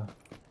कुछ नहीं हुआ।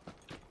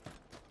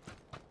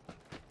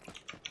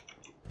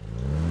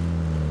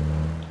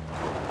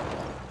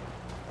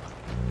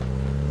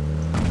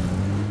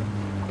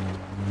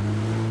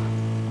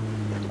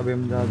 अभी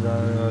हम जहाँ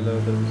जाने वाले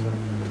उधर भी sir,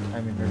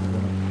 I mean red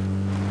zone.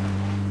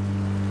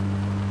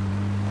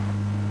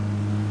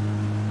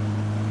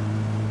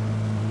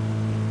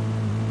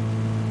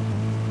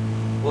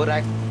 वो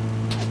राइट,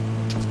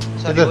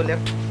 सॉरी इधर वो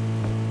लेफ्ट।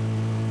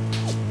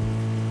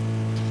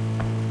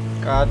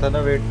 कहा था ना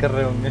वेट कर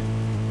रहे होंगे,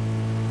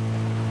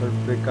 पर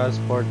बेकार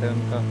स्पॉट है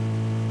उनका।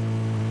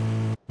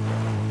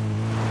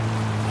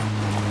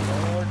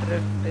 No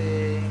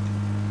drifting.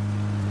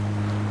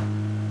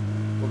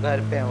 वो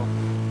घर पे है वो।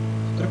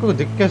 तेरे को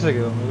दिख कैसे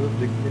गया? मेरे को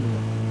दिख भी नहीं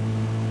रहा।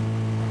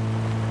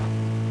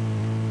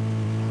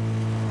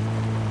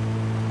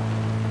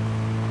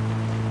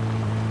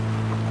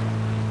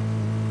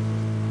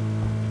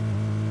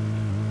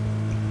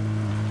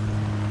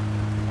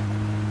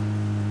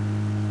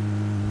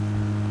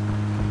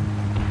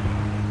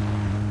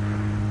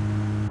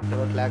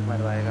 वो फ्लैग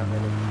मरवाएगा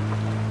मेरे को।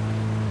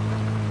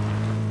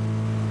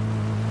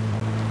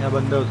 यहाँ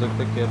बंदे हो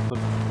सकते, केयरफुल।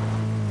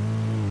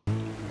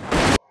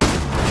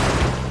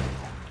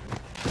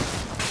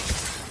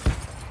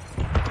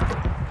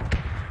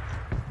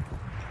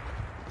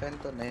 पेन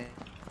तो नहीं।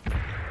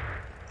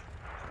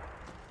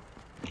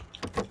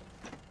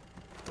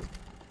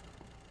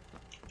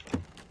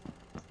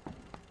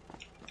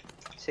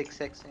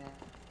 सिक्स एक्स है।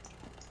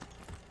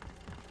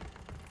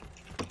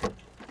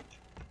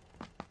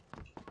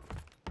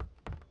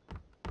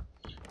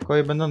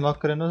 कोई बंदा नॉक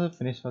करे ना तो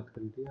फिनिश मत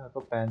कर दिया, तो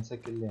पैन से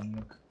किल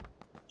लेंगे।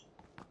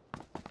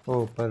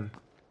 ओ पर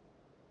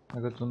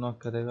अगर तू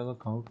नॉक करेगा तो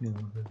काउंट नहीं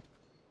होगा।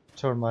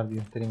 छोड़, मार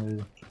दिया, तेरी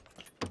मर्जी।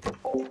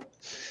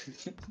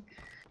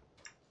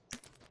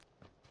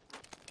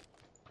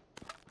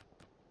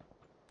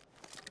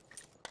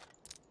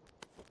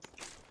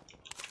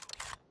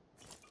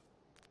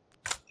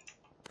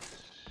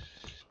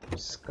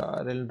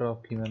 स्कारल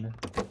ड्रॉप की मैंने।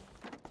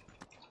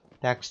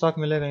 टैक्स स्टॉक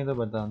मिले कहीं तो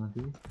बताना,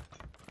 ठीक है?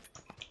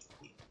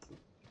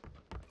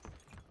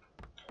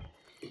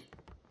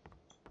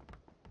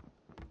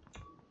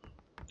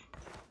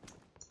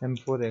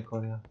 M4 एक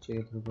और यार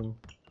चाहिए तेरे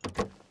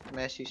को।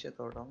 मैं शीशे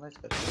तोड़ रहा हूँ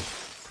इसका।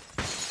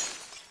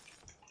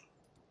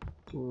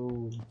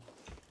 तो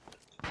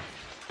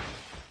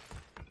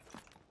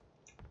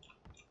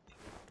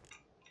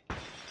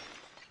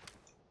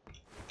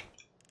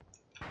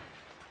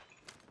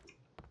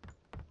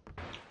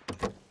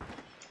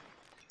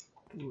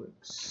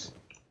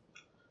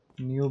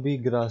newbie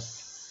grass.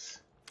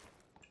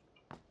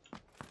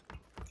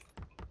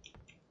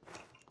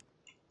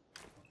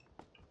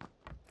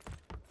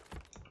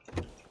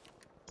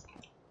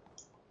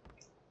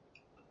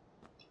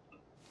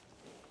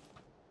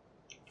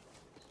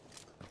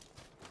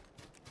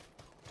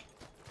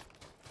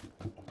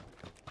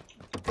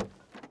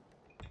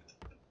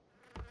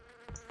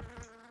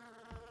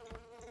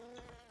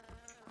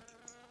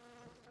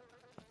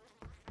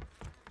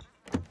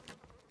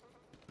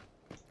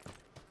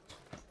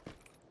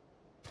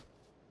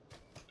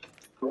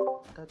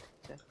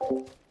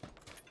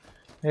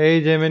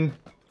 Hey Jamin,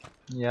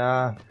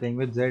 yeah, playing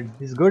with Z.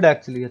 He's good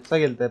actually, अच्छा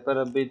खेलता है, पर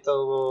अभी तो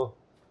वो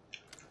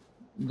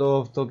 2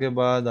 हफ्तों के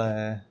बाद आया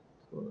है,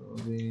 तो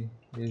अभी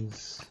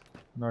he's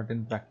not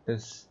in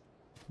practice.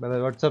 But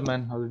what's up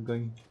man, how's it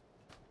going?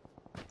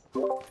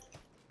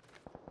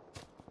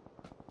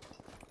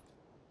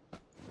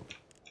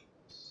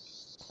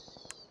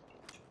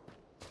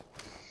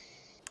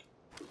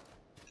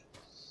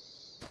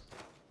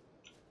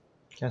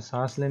 क्या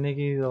सांस लेने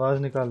की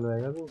आवाज निकाल रहा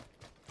है क्या तू?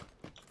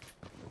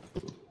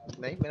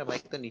 नहीं, मेरा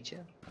माइक तो नीचे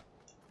है।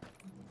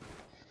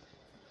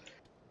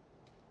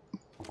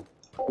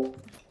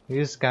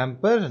 He's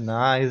camper?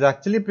 Nah, he's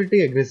actually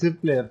pretty aggressive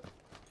player.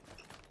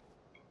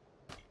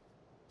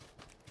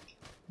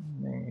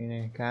 नहीं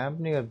नहीं, कैंप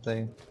नहीं करता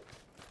है।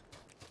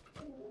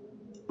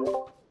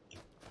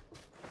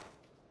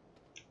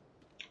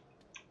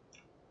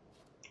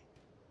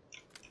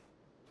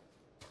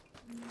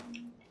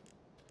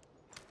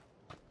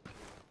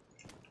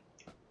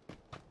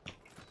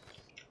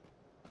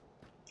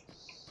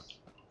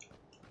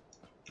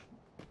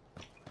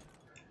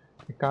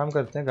 एक काम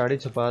करते हैं, गाड़ी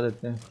छुपा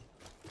देते हैं।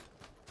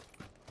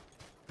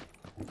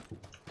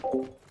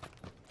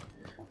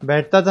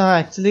 बैठता था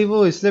एक्चुअली,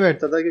 वो इसलिए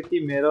बैठता था क्योंकि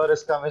मेरा और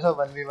इसका हमेशा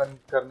 1v1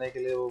 करने के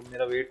लिए वो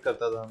मेरा वेट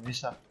करता था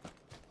हमेशा।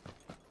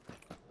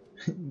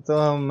 तो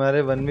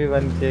हमारे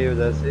 1v1 की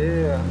वजह से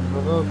हम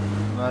दोनों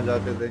वहाँ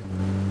जाते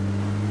थे।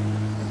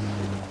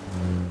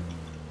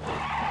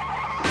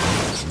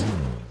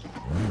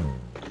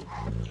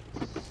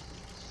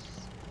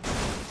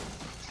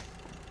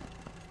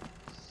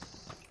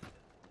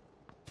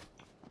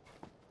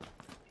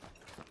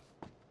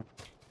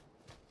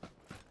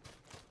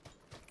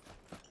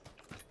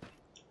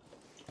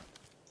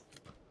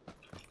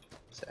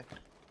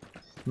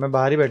 मैं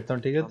बाहर ही बैठता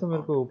हूँ, ठीक है? तो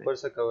मेरे को ऊपर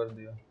से कवर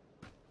दिया।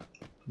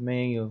 मैं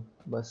यही हूँ,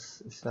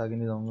 बस इससे आगे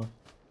नहीं जाऊँगा।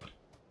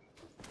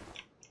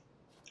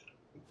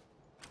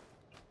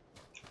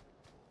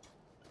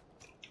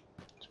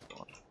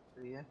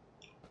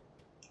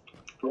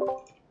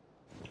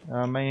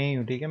 मैं यही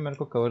हूँ, ठीक है? मेरे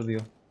को कवर दियो,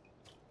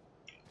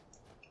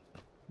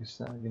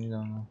 इससे आगे नहीं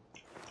जाऊँगा।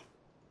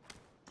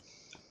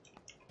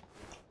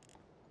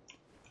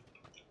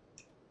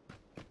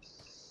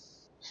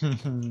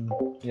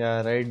 या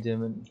राइट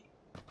जेमिन,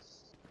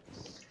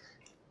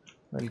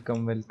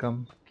 वेलकम वेलकम।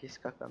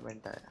 किसका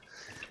कमेंट आया?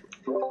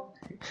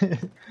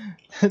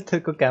 तेरे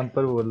को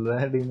कैंपर बोल रहा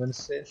है डीमन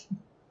से,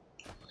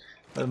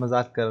 और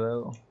मजाक कर रहा है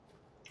वो।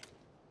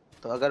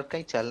 तो अगर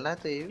कहीं चलना है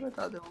तो ये भी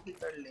बता दे, वो भी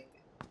कर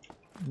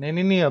लेंगे। नहीं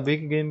नहीं नहीं, अभी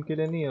के गेम के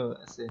लिए नहीं है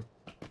ऐसे।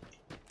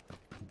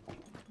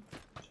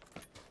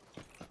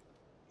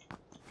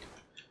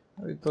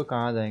 अभी तो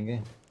कहाँ जाएंगे,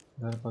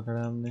 घर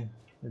पकड़ा हमने,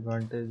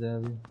 एडवांटेज है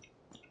अभी।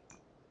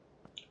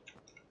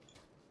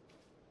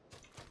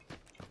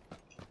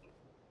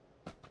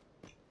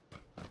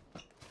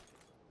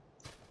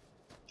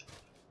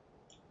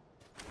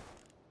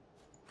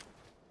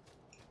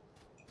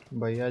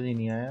 भैया जी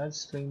नहीं आए आज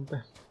स्ट्रीम पे।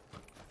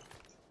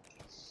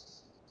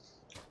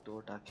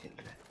 डोटा खेल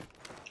रहे हैं।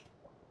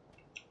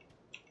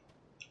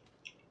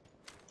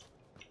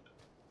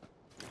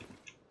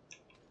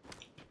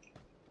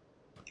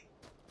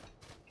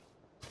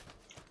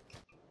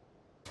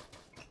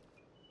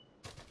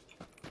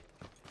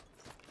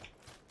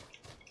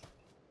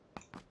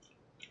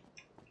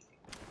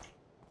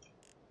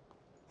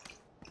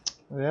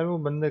 यार वो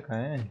बंदे कहाँ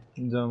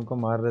हैं जो हमको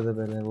मार रहे थे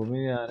पहले, वो भी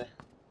नहीं आ रहे।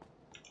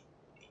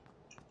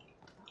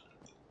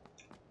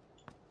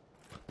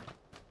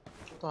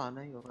 तो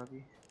आना ही होगा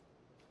अभी।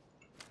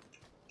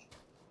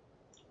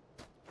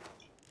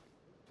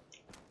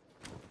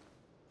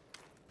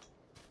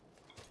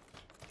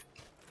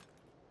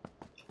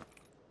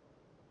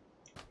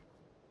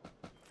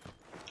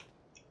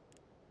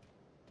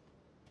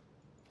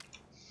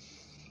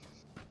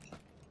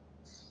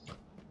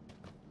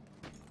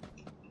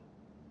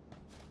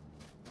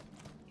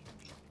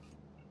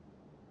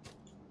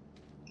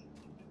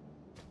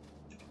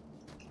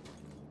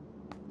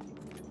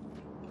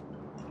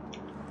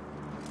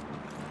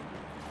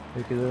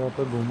 एक ही जगह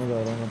पर घूमे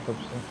जा रहा हूँ मैं तब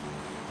से।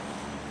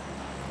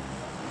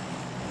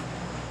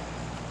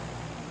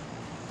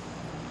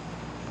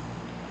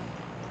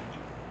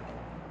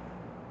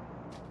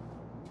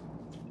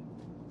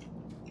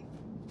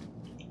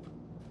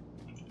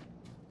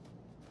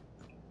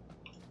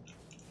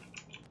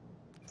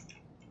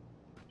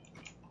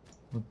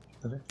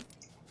 अरे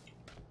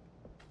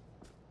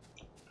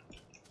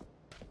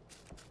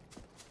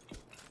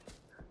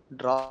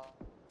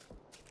ड्रॉप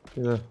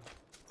किधर?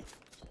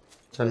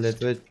 चल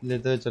वेस्ट।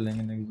 लेते हुए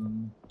चलेंगे नेक्स्ट जोन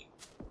में।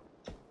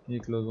 ये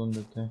क्लोज जोन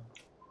देते हैं।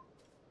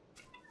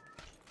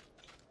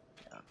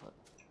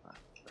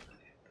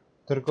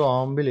 तेरे को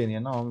आर्म भी लेनी है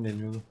ना, आर्म ले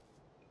लियो।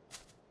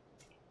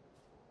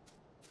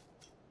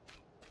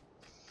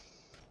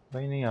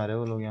 भाई नहीं आ रहे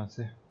वो लोग यहाँ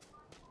से,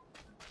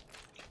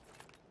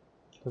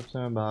 तब से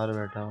मैं बाहर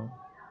बैठा हूँ,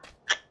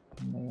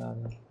 नहीं आ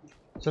रहे।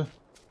 चल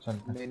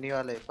चलते हैं। मिनी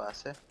वाले के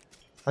पास है।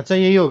 अच्छा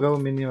यही होगा वो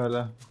मिनी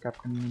वाला,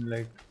 कैप्टन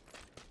मूनलाइट।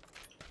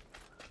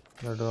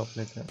 ड्रॉप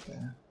लेके आते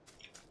हैं।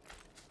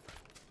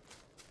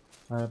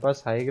 हमारे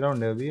पास हाई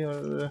ग्राउंड है अभी,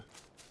 और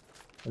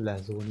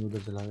लैसो नहीं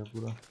उधर चला गया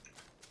पूरा।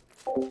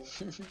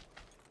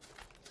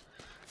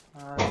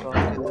 हाँ ड्रॉप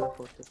की तरफ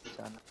होते तो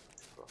जाना।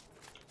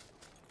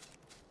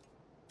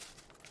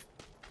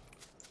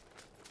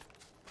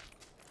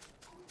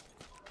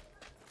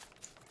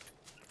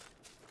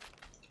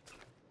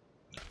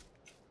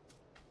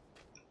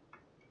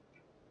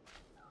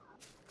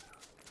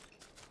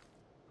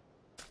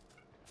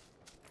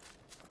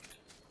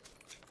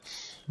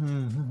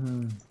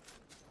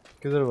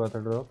 किधर हुआ था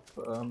ड्रॉप?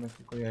 मेरे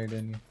को कोई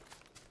आइडिया नहीं।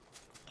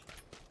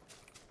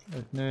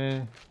 इतने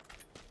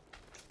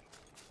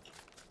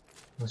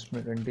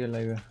उसमें 20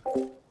 लाइव है।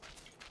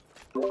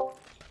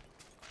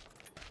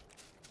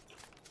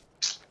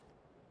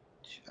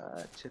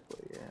 अच्छा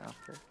कोई है यहाँ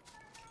पे।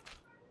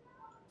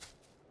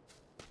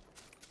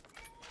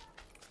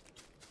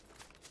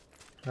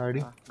 गाड़ी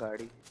हाँ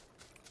गाड़ी।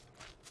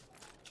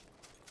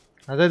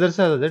 आजा इधर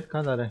से, आजा। जेट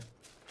कहाँ जा रहा है?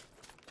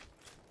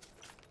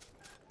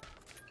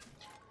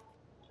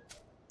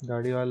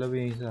 गाड़ी वाला भी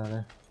यहीं से आ रहा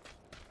है।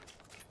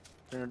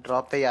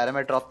 ड्रॉप पे यार,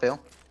 मैं ड्रॉप पे हूँ।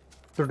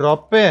 तो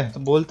ड्रॉप पे है तो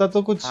बोलता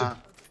तो कुछ।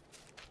 हाँ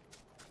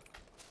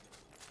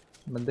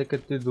बंदे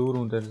कितनी दूर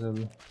हूँ तेरे से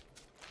अभी।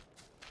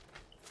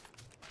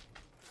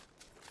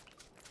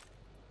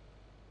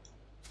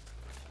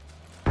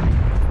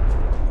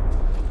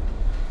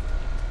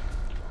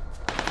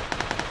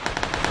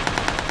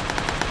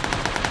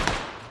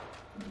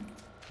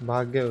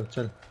 भाग गए हो,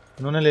 चल।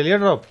 उन्होंने ले लिया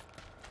ड्रॉप।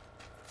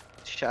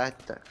 शायद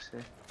तक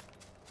से।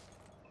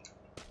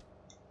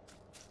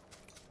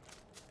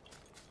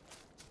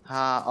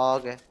 हाँ आ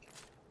गए।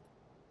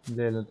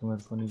 ले लो, तुम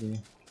मेरे को नहीं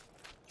चाहिए।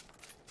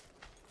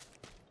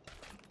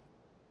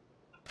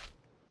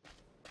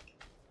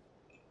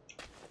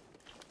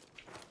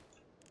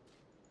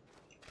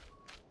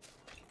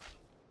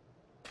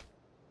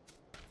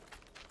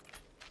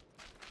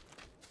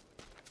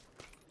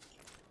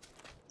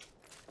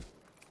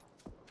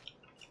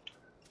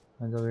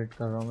 मैं तो वेट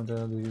कर रहा हूँ, मैं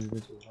तेरा धीरे धीरे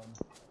चल रहा हूँ।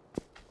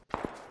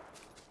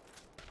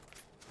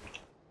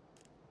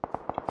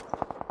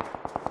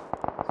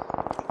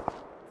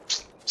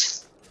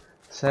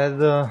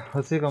 शायद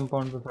उसी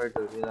कंपाउंड पे फाइट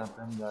हो रही है जहाँ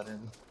पे हम जा रहे हैं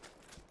अभी।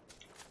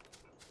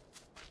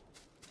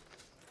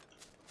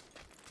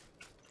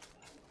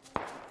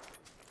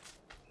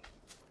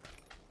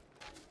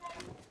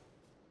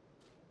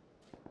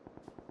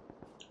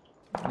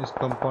 इस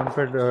कंपाउंड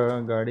पे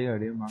गाड़ी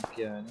गाड़ी मार्क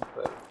किया है ना,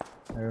 पर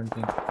आई डोंट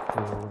थिंक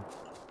कोई होगा।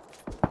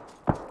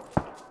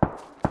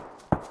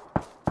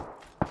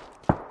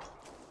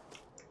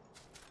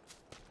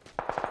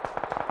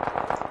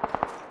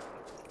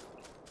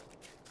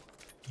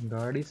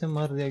 गाड़ी से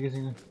मार दिया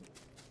किसी ने।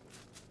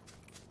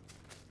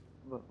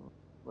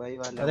 वही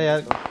वाले अरे यार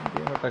होंगे तो।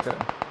 ये मत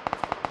टकरा।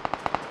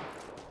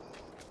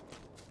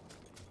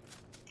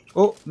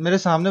 ओ मेरे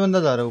सामने बंदा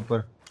जा रहा है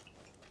ऊपर।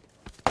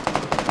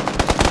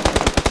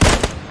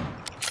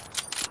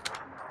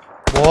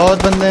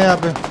 बहुत बंदे हैं यहाँ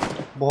पे,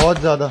 बहुत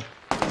ज्यादा।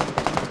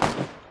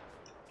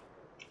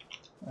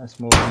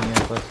 स्मोक नहीं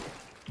है बस।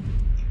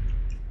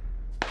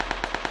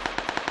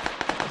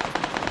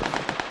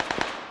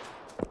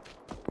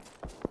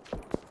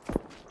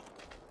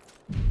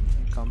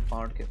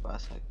 कंपाउंड के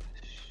पास आ गया।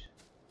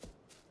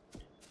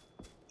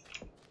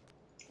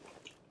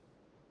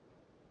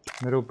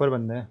 मेरे ऊपर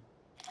बंदे हैं।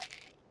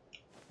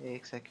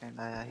 एक सेकंड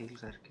आया हील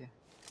करके।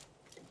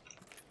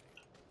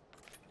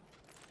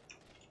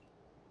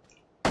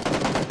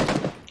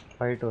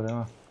 फाइट हो रहा है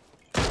वहाँ।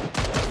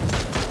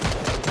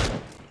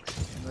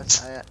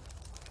 बस आया।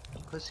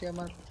 खुशियाँ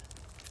मत।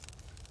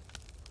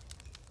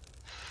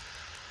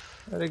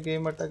 अरे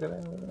गेम अटक रहा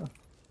है मेरा।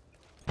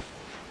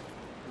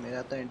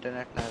 मेरा तो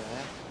इंटरनेट ला रहा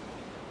है।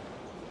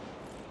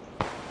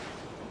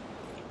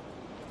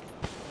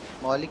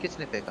 मौली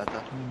किसने फेंका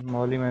था?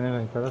 मौली मैंने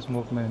फेंका था,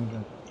 स्मोक मैंने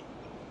फेंका था।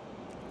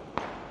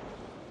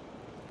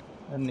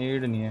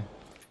 नीड नहीं है।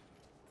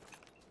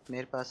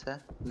 मेरे पास है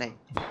नहीं।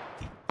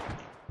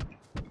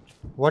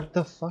 What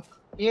the fuck.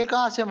 ये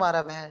कहाँ से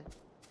मारा मैं?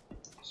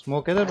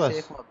 स्मोक है तेरे मैं पास?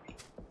 सेफ हूँ।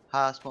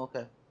 हाँ स्मोक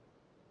है।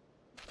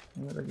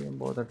 मेरा गेम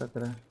बहुत अटक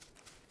रहा है।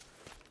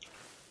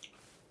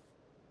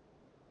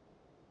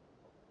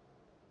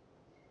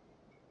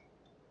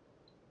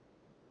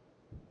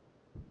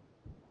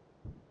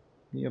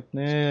 ये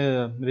अपने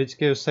रिच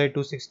के उस साइड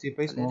 260 पे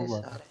अरे रे स्मोक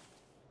बात है। सारे।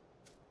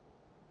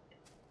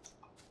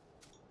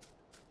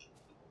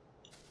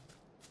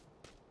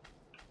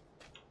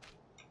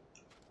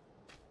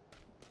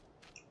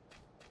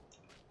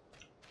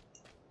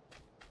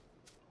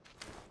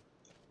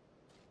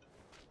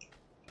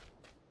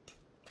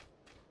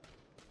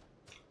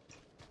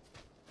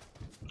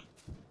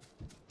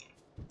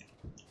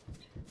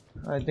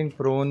 आई थिंक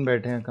प्रोन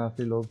बैठे हैं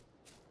काफी लोग।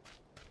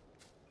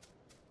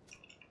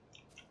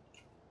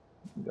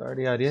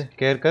 गाड़ी आ रही है,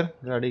 केयर कर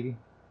गाड़ी की।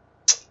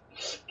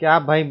 क्या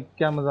भाई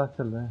क्या मजाक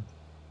चल रहा है।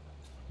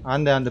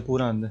 आंदे आंदे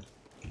पूरा आंदे।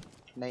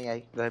 नहीं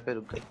आई, घर पे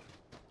रुक गई।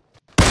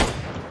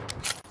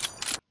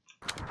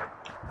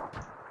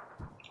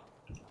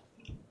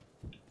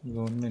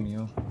 जोन में नहीं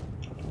हो।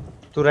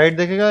 तू राइट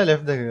देखेगा या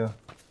लेफ्ट देखेगा?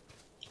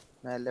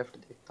 मैं लेफ्ट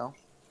देखता हूँ।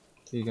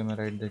 ठीक है मैं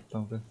राइट देखता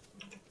हूँ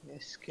फिर।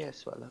 इसके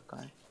एस वाला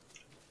कहाँ है?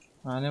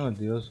 आने मत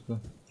दियो उसको।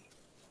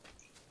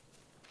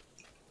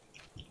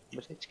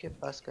 ब्रिज के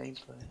पास कहीं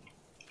तो है।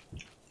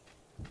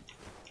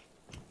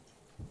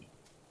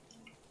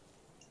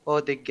 ओ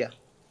दिख गया।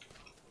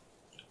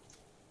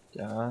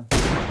 क्या?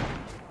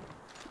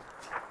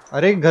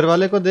 अरे घर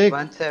वाले को देख।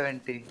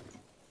 170।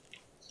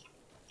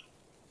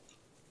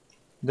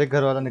 देख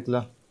घर वाला निकला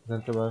घर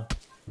के बाहर।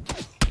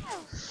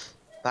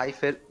 भाई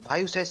फिर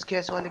भाई उस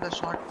एसकेएस वाले का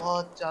शॉट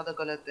बहुत ज्यादा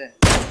गलत है।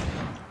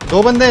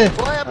 दो बंदे।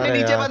 ओए अपने अरे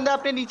नीचे यार बंदा,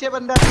 अपने नीचे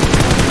बंदा।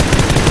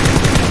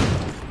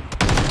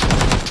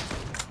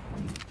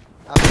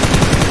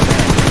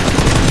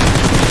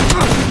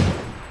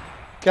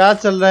 क्या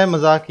चल रहा है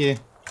मजाक ये।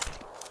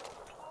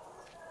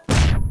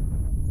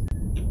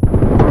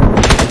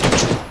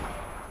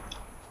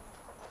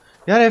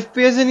 यार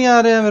एफपीएस ही नहीं आ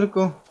रहे हैं मेरे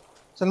को।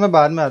 चल मैं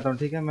बाद में आता हूँ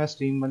ठीक है, मैं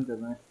स्ट्रीम बंद कर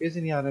रहा हूँ। एफपीएस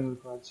ही नहीं आ रहे मेरे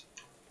को आज।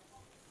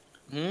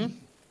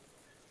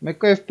 मेरे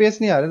को एफपीएस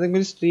नहीं आ रहे। देख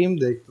मेरी स्ट्रीम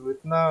देख तू,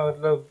 इतना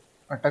मतलब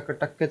अटक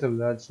अटक के चल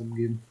रहा है आज सब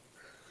गेम।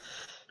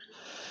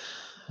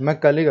 मैं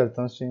कल ही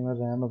करता हूँ स्ट्रीम में,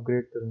 रैम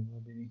अपग्रेड करूंगा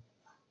अभी नहीं।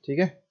 ठीक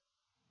है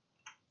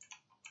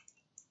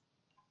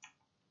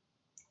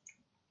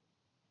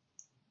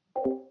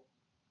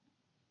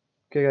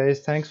okay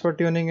guys, thanks for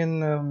tuning in.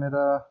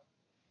 मेरा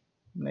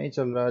नहीं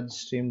चल रहा आज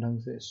स्ट्रीम ढंग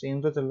से।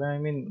 स्ट्रीम तो चल रहा है,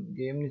 आई मीन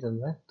गेम नहीं चल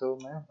रहा है। तो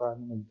मैं बाद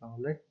में मिलता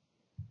हूँ like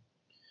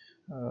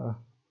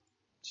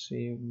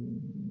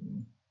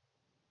stream.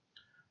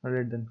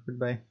 Alright then, good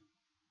bye.